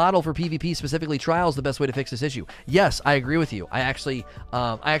season model for PvP, specifically trials, the best way to fix this issue? Yes, I agree with you. I actually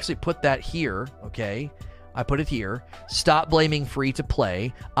put that here, okay? I put it here. Stop blaming free to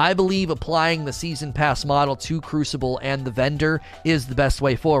play. I believe applying the season pass model to Crucible and the vendor is the best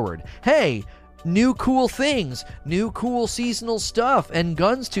way forward. Hey, new cool things, new cool seasonal stuff, and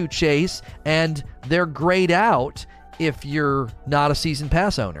guns to chase, and they're grayed out if you're not a season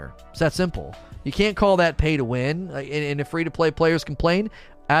pass owner. It's that simple. You can't call that pay to win. And if free-to-play players complain,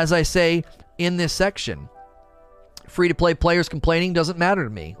 as I say in this section, free-to-play players complaining doesn't matter to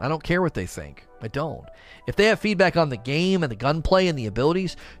me. I don't care what they think. I don't. If they have feedback on the game and the gunplay and the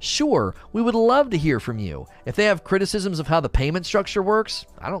abilities, sure, we would love to hear from you. If they have criticisms of how the payment structure works,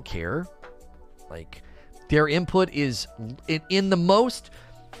 I don't care. Like, their input is, in the most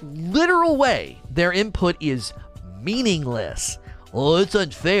literal way, their input is meaningless. Oh, it's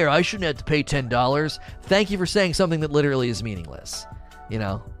unfair. I shouldn't have to pay $10. Thank you for saying something that literally is meaningless. You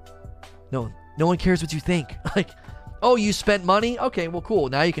know? No one cares what you think. Like, oh, you spent money? Okay, well, cool.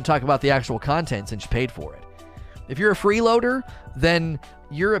 Now you can talk about the actual content since you paid for it. If you're a freeloader, then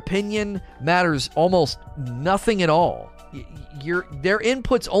your opinion matters almost nothing at all. Their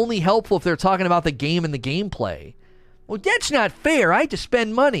input's only helpful if they're talking about the game and the gameplay. Well, that's not fair. I had to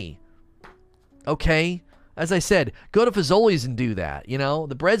spend money. Okay. As I said, go to Fazoli's and do that. You know,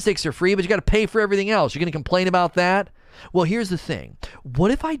 the breadsticks are free, but you got to pay for everything else. You're going to complain about that? Well, here's the thing.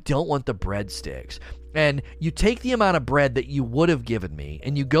 What if I don't want the breadsticks? And you take the amount of bread that you would have given me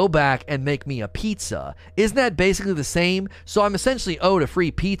and you go back and make me a pizza. Isn't that basically the same? So I'm essentially owed a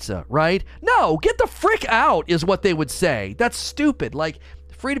free pizza, right? No, get the frick out is what they would say. That's stupid. Like,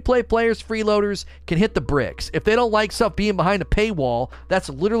 free-to-play players, freeloaders can hit the bricks. If they don't like stuff being behind a paywall, that's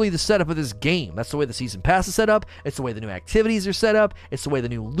literally the setup of this game. That's the way the season pass is set up. It's the way the new activities are set up. It's the way the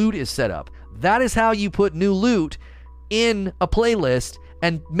new loot is set up. That is how you put new loot in a playlist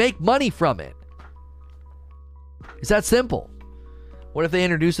and make money from it. It's that simple. What if they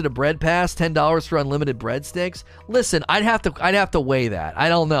introduced a bread pass, $10 for unlimited breadsticks? Listen, I'd have to weigh that. I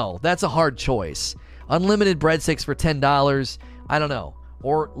don't know. That's a hard choice. Unlimited breadsticks for $10, I don't know.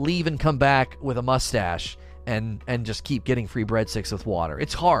 Or leave and come back with a mustache and just keep getting free breadsticks with water.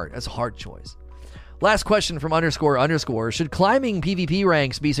 It's hard. That's a hard choice. Last question from __. Should climbing PvP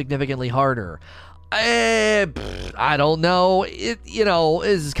ranks be significantly harder? I don't know. This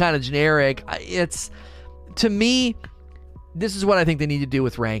is kind of generic. To me, this is what I think they need to do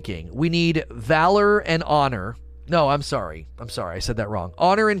with ranking. We need Valor and Honor. No, I'm sorry. I said that wrong.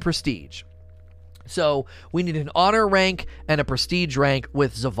 Honor and Prestige. So we need an Honor rank and a Prestige rank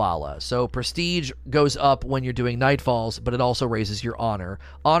with Zavala. So Prestige goes up when you're doing Nightfalls, but it also raises your Honor.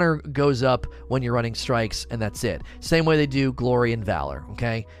 Honor goes up when you're running Strikes, and that's it. Same way they do Glory and Valor,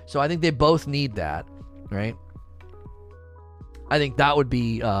 okay? So I think they both need that, right? I think that would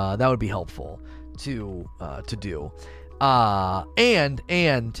be helpful to do.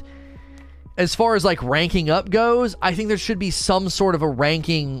 And as far as like ranking up goes, I think there should be some sort of a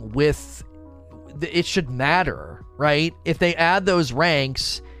ranking with it should matter, right? If they add those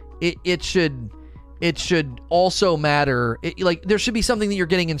ranks, it should also matter. Like there should be something that you're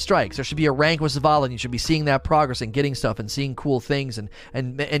getting in Strikes. There should be a rank with Zavala, and you should be seeing that progress and getting stuff and seeing cool things and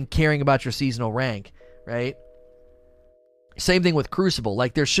caring about your seasonal rank, right? Same thing with Crucible.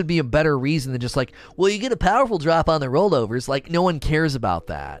 Like, there should be a better reason than just like, well, you get a powerful drop on the rollovers. Like, no one cares about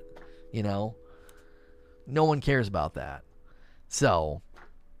that, you know? No one cares about that. So,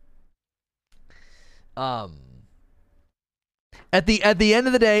 at the end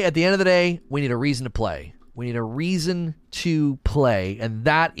of the day, we need a reason to play. We need a reason to play, and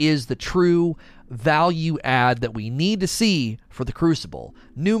that is the true value add that we need to see for the Crucible.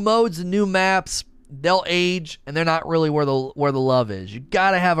 New modes and new maps, they'll age, and they're not really where the love is. You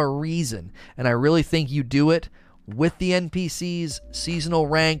gotta have a reason, and I really think you do it with the NPCs, seasonal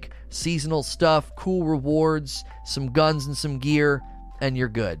rank, seasonal stuff, cool rewards, some guns and some gear, and you're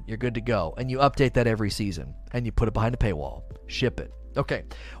good. You're good to go. And you update that every season, and you put it behind a paywall. Ship it. Okay,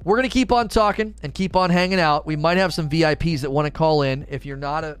 we're going to keep on talking and keep on hanging out. We might have some VIPs that want to call in. If you're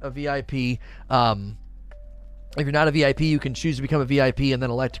not a VIP, you can choose to become a VIP and then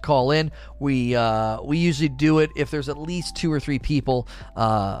elect to call in. We usually do it if there's at least 2 or 3 people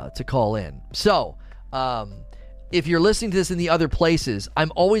to call in. So, if you're listening to this in the other places,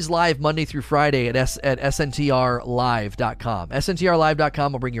 I'm always live Monday through Friday at sntrlive.com.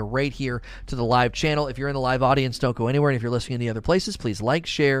 sntrlive.com will bring you right here to the live channel. If you're in the live audience, don't go anywhere. And if you're listening in the other places, please like,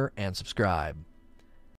 share, and subscribe.